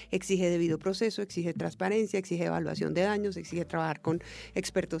adecuada, exige debido proceso, exige transparencia, exige evaluación de daños, exige trabajar con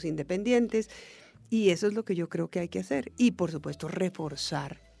expertos independientes y eso es lo que yo creo que hay que hacer. Y por supuesto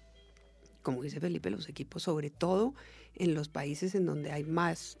reforzar, como dice Felipe, los equipos, sobre todo en los países en donde hay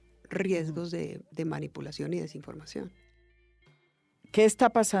más riesgos de manipulación y desinformación. ¿Qué está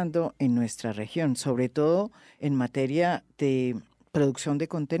pasando en nuestra región, sobre todo en materia de producción de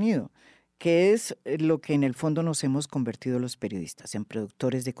contenido? ¿Qué es lo que en el fondo nos hemos convertido los periodistas, en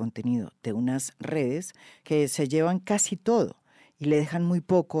productores de contenido de unas redes que se llevan casi todo y le dejan muy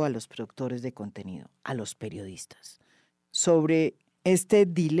poco a los productores de contenido, a los periodistas? Sobre este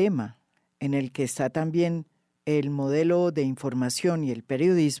dilema en el que está también el modelo de información y el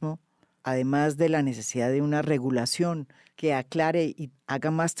periodismo, además de la necesidad de una regulación que aclare y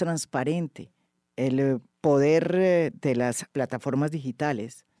haga más transparente el poder de las plataformas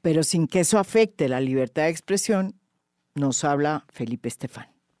digitales, pero sin que eso afecte la libertad de expresión, nos habla Felipe Estefan.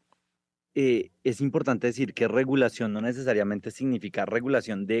 Es importante decir que regulación no necesariamente significa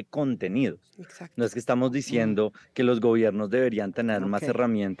regulación de contenidos. Exacto. No es que estamos diciendo que los gobiernos deberían tener más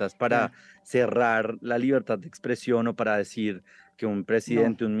herramientas para cerrar la libertad de expresión o para decir que un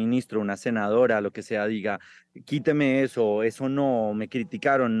presidente, un ministro, una senadora, lo que sea, diga, quíteme eso, eso no, me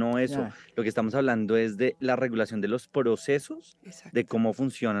criticaron, no eso. Lo que estamos hablando es de la regulación de los procesos de cómo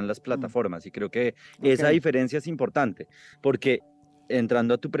funcionan las plataformas. Y creo que esa diferencia es importante, porque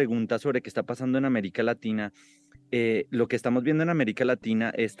entrando a tu pregunta sobre qué está pasando en América Latina, lo que estamos viendo en América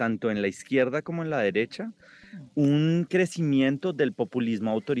Latina es tanto en la izquierda como en la derecha un crecimiento del populismo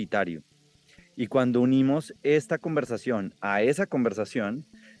autoritario. Y cuando unimos esta conversación a esa conversación,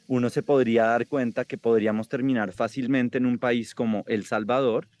 uno se podría dar cuenta que podríamos terminar fácilmente en un país como El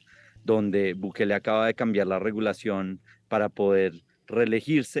Salvador, donde Bukele acaba de cambiar la regulación para poder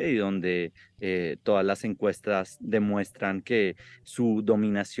reelegirse y donde todas las encuestas demuestran que su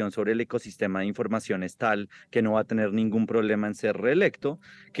dominación sobre el ecosistema de información es tal que no va a tener ningún problema en ser reelecto,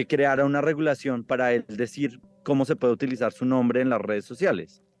 que creara una regulación para él decir cómo se puede utilizar su nombre en las redes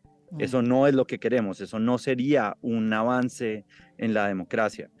sociales. Eso no es lo que queremos, eso no sería un avance en la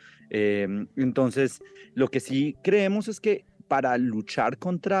democracia. Entonces, lo que sí creemos es que para luchar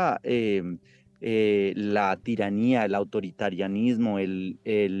contra la tiranía, el autoritarianismo,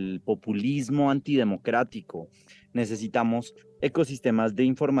 el populismo antidemocrático, necesitamos ecosistemas de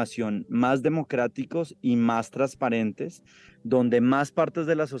información más democráticos y más transparentes, donde más partes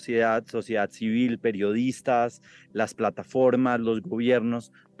de la sociedad civil, periodistas, las plataformas, los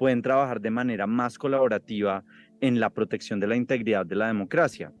gobiernos, pueden trabajar de manera más colaborativa en la protección de la integridad de la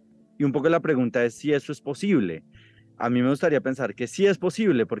democracia. Y un poco la pregunta es si eso es posible. A mí me gustaría pensar que sí es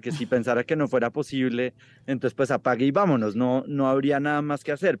posible, porque si pensara que no fuera posible, entonces pues apague y vámonos, no habría nada más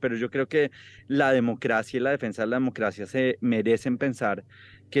que hacer, pero yo creo que la democracia y la defensa de la democracia se merecen pensar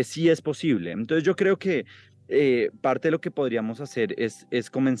que sí es posible. Entonces yo creo que parte de lo que podríamos hacer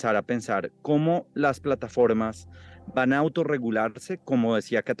es comenzar a pensar cómo las plataformas van a autorregularse, como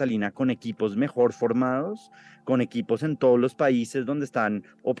decía Catalina, con equipos mejor formados, con equipos en todos los países donde están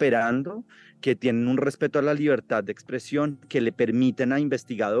operando, que tienen un respeto a la libertad de expresión, que le permiten a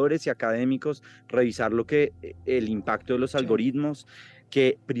investigadores y académicos revisar el impacto de los algoritmos,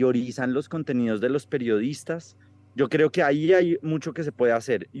 que priorizan los contenidos de los periodistas. Yo creo que ahí hay mucho que se puede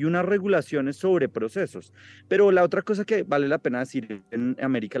hacer y unas regulaciones sobre procesos. Pero la otra cosa que vale la pena decir en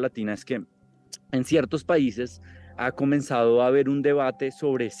América Latina es que en ciertos países ha comenzado a haber un debate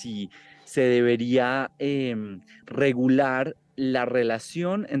sobre si se debería regular la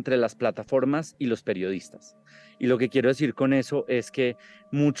relación entre las plataformas y los periodistas. Y lo que quiero decir con eso es que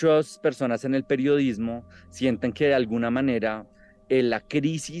muchas personas en el periodismo sienten que de alguna manera la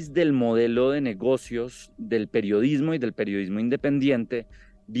crisis del modelo de negocios del periodismo y del periodismo independiente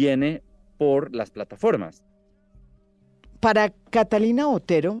viene por las plataformas. Para Catalina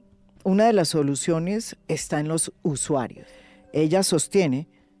Otero, una de las soluciones está en los usuarios. Ella sostiene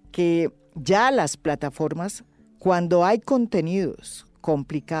que ya las plataformas, cuando hay contenidos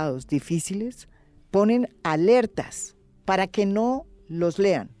complicados, difíciles, ponen alertas para que no los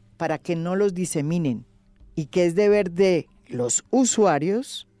lean, para que no los diseminen, y que es deber de los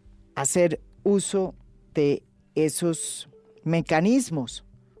usuarios hacer uso de esos mecanismos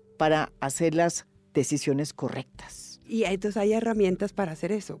para hacer las decisiones correctas. Y entonces hay herramientas para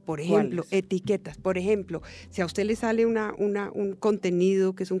hacer eso. Por ejemplo, etiquetas. Por ejemplo, si a usted le sale un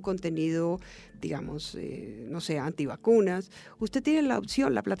contenido que es un contenido, digamos, no sé, antivacunas, usted tiene la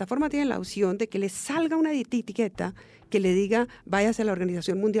opción, la plataforma tiene la opción de que le salga una etiqueta que le diga, váyase a la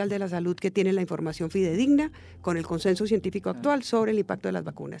Organización Mundial de la Salud, que tiene la información fidedigna con el consenso científico actual sobre el impacto de las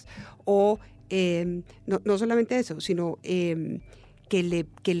vacunas. O no solamente eso, sino que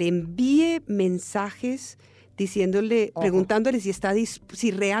le envíe mensajes diciéndole, preguntándole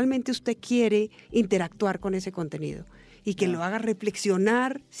si realmente usted quiere interactuar con ese contenido y que lo haga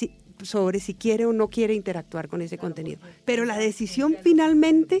reflexionar sobre si quiere o no quiere interactuar con ese contenido. Pero la decisión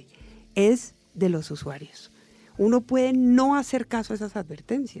finalmente es de los usuarios. Uno puede no hacer caso a esas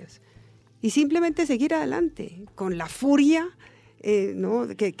advertencias y simplemente seguir adelante con la furia ¿no?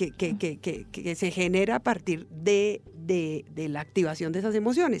 que se genera a partir de la activación de esas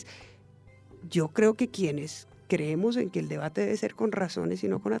emociones. Yo creo que quienes creemos en que el debate debe ser con razones y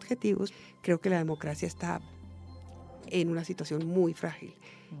no con adjetivos, creo que la democracia está en una situación muy frágil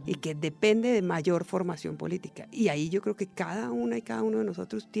y que depende de mayor formación política. Y ahí yo creo que cada una y cada uno de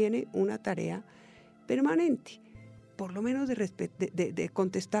nosotros tiene una tarea permanente, por lo menos de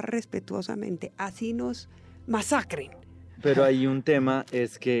contestar respetuosamente, así nos masacren. Pero hay un tema,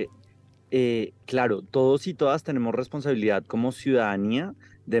 es que, claro, todos y todas tenemos responsabilidad como ciudadanía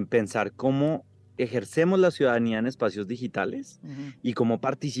de pensar cómo ejercemos la ciudadanía en espacios digitales y cómo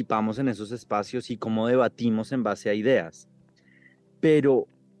participamos en esos espacios y cómo debatimos en base a ideas. Pero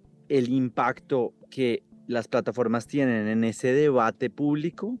el impacto que las plataformas tienen en ese debate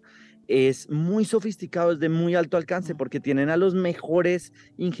público es muy sofisticado, es de muy alto alcance, porque tienen a los mejores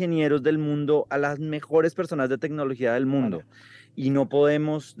ingenieros del mundo, a las mejores personas de tecnología del mundo, y no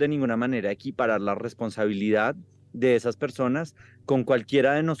podemos de ninguna manera equiparar la responsabilidad de esas personas con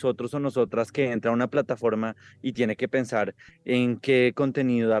cualquiera de nosotros o nosotras que entra a una plataforma y tiene que pensar en qué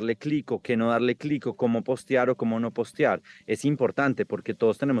contenido darle clic o qué no darle clic, o cómo postear o cómo no postear. Es importante porque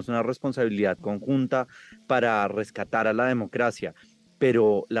todos tenemos una responsabilidad conjunta para rescatar a la democracia,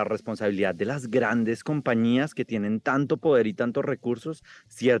 pero la responsabilidad de las grandes compañías que tienen tanto poder y tantos recursos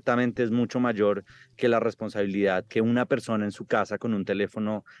ciertamente es mucho mayor que la responsabilidad que una persona en su casa con un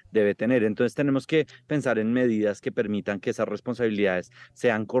teléfono debe tener. Entonces tenemos que pensar en medidas que permitan que esas responsabilidades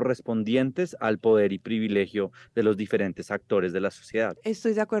sean correspondientes al poder y privilegio de los diferentes actores de la sociedad.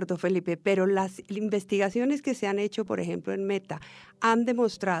 Estoy de acuerdo, Felipe, pero las investigaciones que se han hecho, por ejemplo, en Meta, han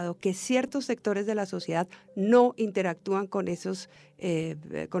demostrado que ciertos sectores de la sociedad no interactúan con esos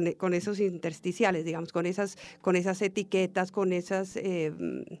intersticiales, digamos, con esas etiquetas, con esas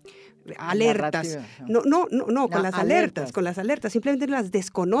alertas. No, con las alertas, con las alertas. Simplemente las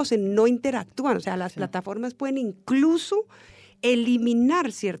desconocen, no interactúan. O sea, las plataformas pueden incluso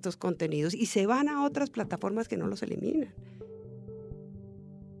eliminar ciertos contenidos y se van a otras plataformas que no los eliminan.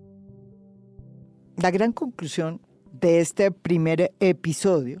 La gran conclusión de este primer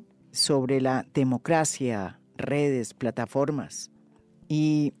episodio sobre la democracia, redes, plataformas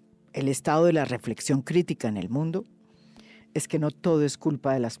y el estado de la reflexión crítica en el mundo es que no todo es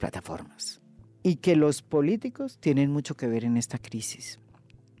culpa de las plataformas y que los políticos tienen mucho que ver en esta crisis.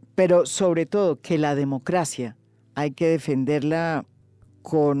 Pero sobre todo que la democracia hay que defenderla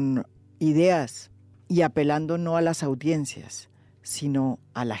con ideas y apelando no a las audiencias, sino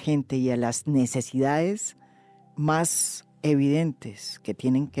a la gente y a las necesidades más evidentes que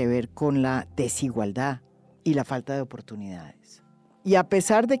tienen que ver con la desigualdad y la falta de oportunidades. Y a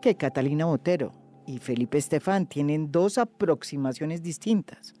pesar de que Catalina Botero y Felipe Estefan tienen dos aproximaciones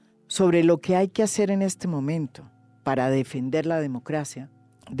distintas sobre lo que hay que hacer en este momento para defender la democracia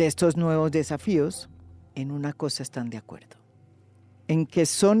de estos nuevos desafíos, en una cosa están de acuerdo, en que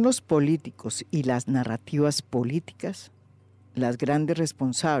son los políticos y las narrativas políticas las grandes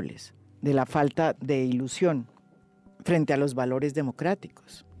responsables de la falta de ilusión frente a los valores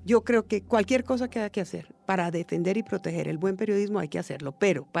democráticos. Yo creo que cualquier cosa que haya que hacer para defender y proteger el buen periodismo hay que hacerlo,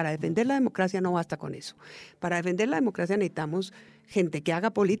 pero para defender la democracia no basta con eso. Para defender la democracia necesitamos gente que haga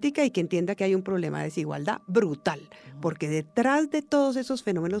política y que entienda que hay un problema de desigualdad brutal, porque detrás de todos esos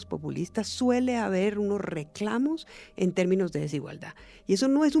fenómenos populistas suele haber unos reclamos en términos de desigualdad. Y eso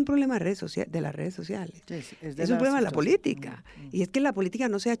no es un problema de las redes sociales, es un problema de la política. Y es que la política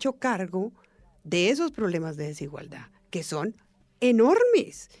no se ha hecho cargo de esos problemas de desigualdad, que son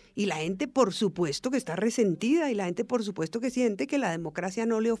enormes, y la gente por supuesto que está resentida y la gente por supuesto que siente que la democracia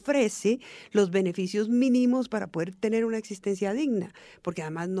no le ofrece los beneficios mínimos para poder tener una existencia digna, porque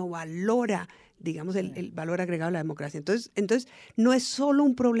además no valora, digamos, el valor agregado de la democracia. Entonces no es solo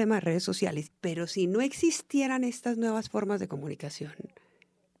un problema de redes sociales, pero si no existieran estas nuevas formas de comunicación,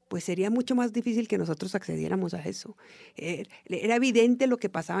 pues sería mucho más difícil que nosotros accediéramos a eso. Era evidente lo que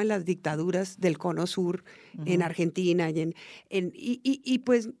pasaba en las dictaduras del Cono Sur, en Argentina, y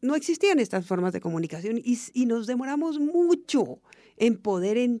pues no existían estas formas de comunicación y nos demoramos mucho en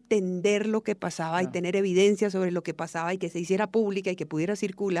poder entender lo que pasaba y tener evidencia sobre lo que pasaba y que se hiciera pública y que pudiera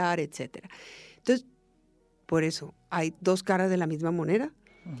circular, etc. Entonces, por eso hay dos caras de la misma moneda.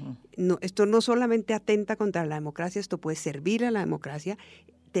 No, esto no solamente atenta contra la democracia, esto puede servir a la democracia.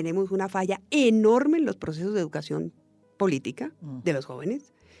 Tenemos una falla enorme en los procesos de educación política de los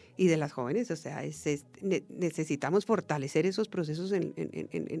jóvenes y de las jóvenes. O sea, necesitamos fortalecer esos procesos en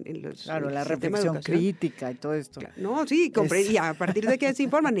los Claro, la reflexión crítica y todo esto. No, sí, y a partir de que se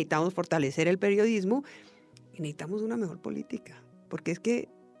informan necesitamos fortalecer el periodismo y necesitamos una mejor política. Porque es que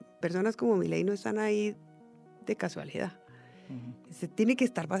personas como Milei no están ahí de casualidad. Se tiene que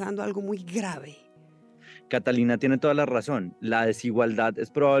estar pasando algo muy grave. Catalina tiene toda la razón. La desigualdad es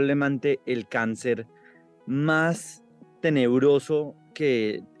probablemente el cáncer más tenebroso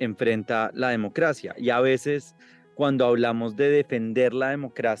que enfrenta la democracia. Y a veces, cuando hablamos de defender la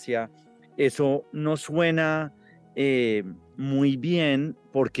democracia, eso no suena muy bien,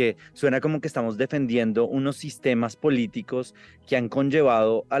 porque suena como que estamos defendiendo unos sistemas políticos que han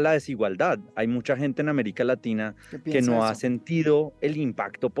conllevado a la desigualdad. Hay mucha gente en América Latina que no ha sentido el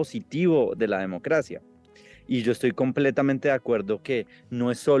impacto positivo de la democracia. Y yo estoy completamente de acuerdo que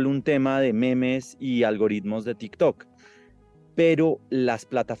no es solo un tema de memes y algoritmos de TikTok, pero las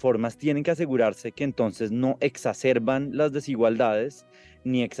plataformas tienen que asegurarse que entonces no exacerban las desigualdades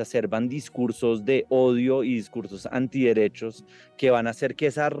ni exacerban discursos de odio y discursos antiderechos que van a hacer que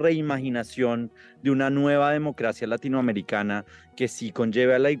esa reimaginación de una nueva democracia latinoamericana que sí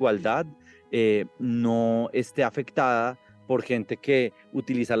conlleve a la igualdad no esté afectada por gente que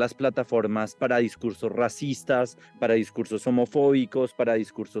utiliza las plataformas para discursos racistas, para discursos homofóbicos, para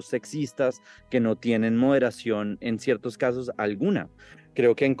discursos sexistas, que no tienen moderación en ciertos casos alguna.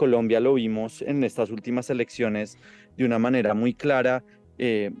 Creo que en Colombia lo vimos en estas últimas elecciones de una manera muy clara,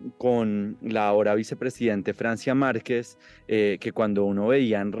 con la ahora vicepresidente Francia Márquez, que cuando uno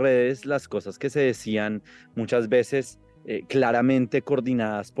veía en redes las cosas que se decían muchas veces claramente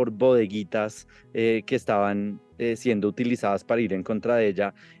coordinadas por bodeguitas que estaban siendo utilizadas para ir en contra de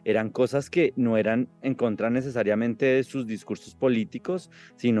ella, eran cosas que no eran en contra necesariamente de sus discursos políticos,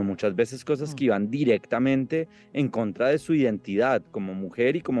 sino muchas veces cosas que iban directamente en contra de su identidad como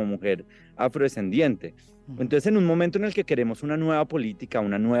mujer y como mujer afrodescendiente. Entonces, en un momento en el que queremos una nueva política,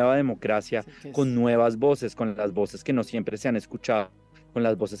 una nueva democracia, con nuevas voces, con las voces que no siempre se han escuchado, con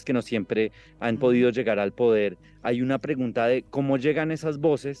las voces que no siempre han podido llegar al poder, hay una pregunta de cómo llegan esas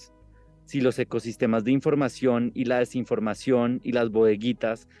voces si los ecosistemas de información y la desinformación y las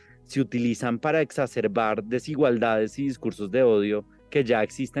bodeguitas se utilizan para exacerbar desigualdades y discursos de odio que ya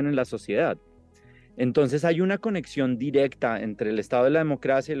existen en la sociedad. Entonces hay una conexión directa entre el estado de la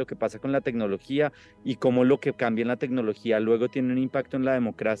democracia y lo que pasa con la tecnología, y cómo lo que cambia en la tecnología luego tiene un impacto en la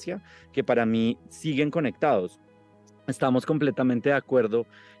democracia, que para mí siguen conectados. Estamos completamente de acuerdo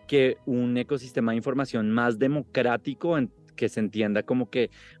que un ecosistema de información más democrático, que se entienda como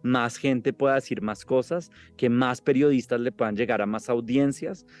que más gente pueda decir más cosas, que más periodistas le puedan llegar a más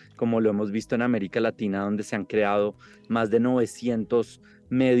audiencias, como lo hemos visto en América Latina, donde se han creado más de 900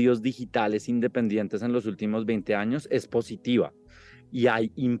 medios digitales independientes en los últimos 20 años, es positiva. Y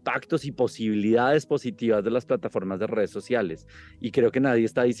hay impactos y posibilidades positivas de las plataformas de redes sociales. Y creo que nadie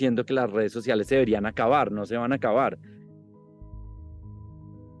está diciendo que las redes sociales se deberían acabar, no se van a acabar.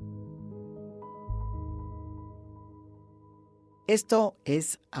 Esto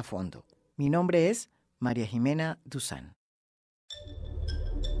es A Fondo. Mi nombre es María Jimena Duzán.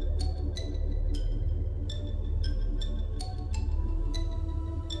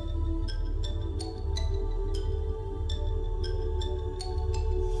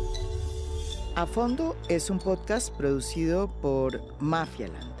 A Fondo es un podcast producido por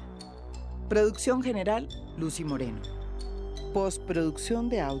Mafialand. Producción general, Lucy Moreno. Postproducción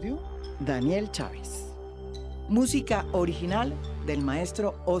de audio, Daniel Chávez. Música original del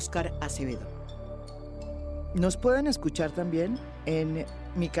maestro Óscar Acevedo. Nos pueden escuchar también en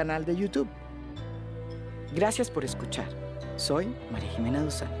mi canal de YouTube. Gracias por escuchar. Soy María Jimena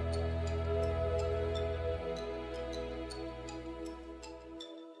Duzán.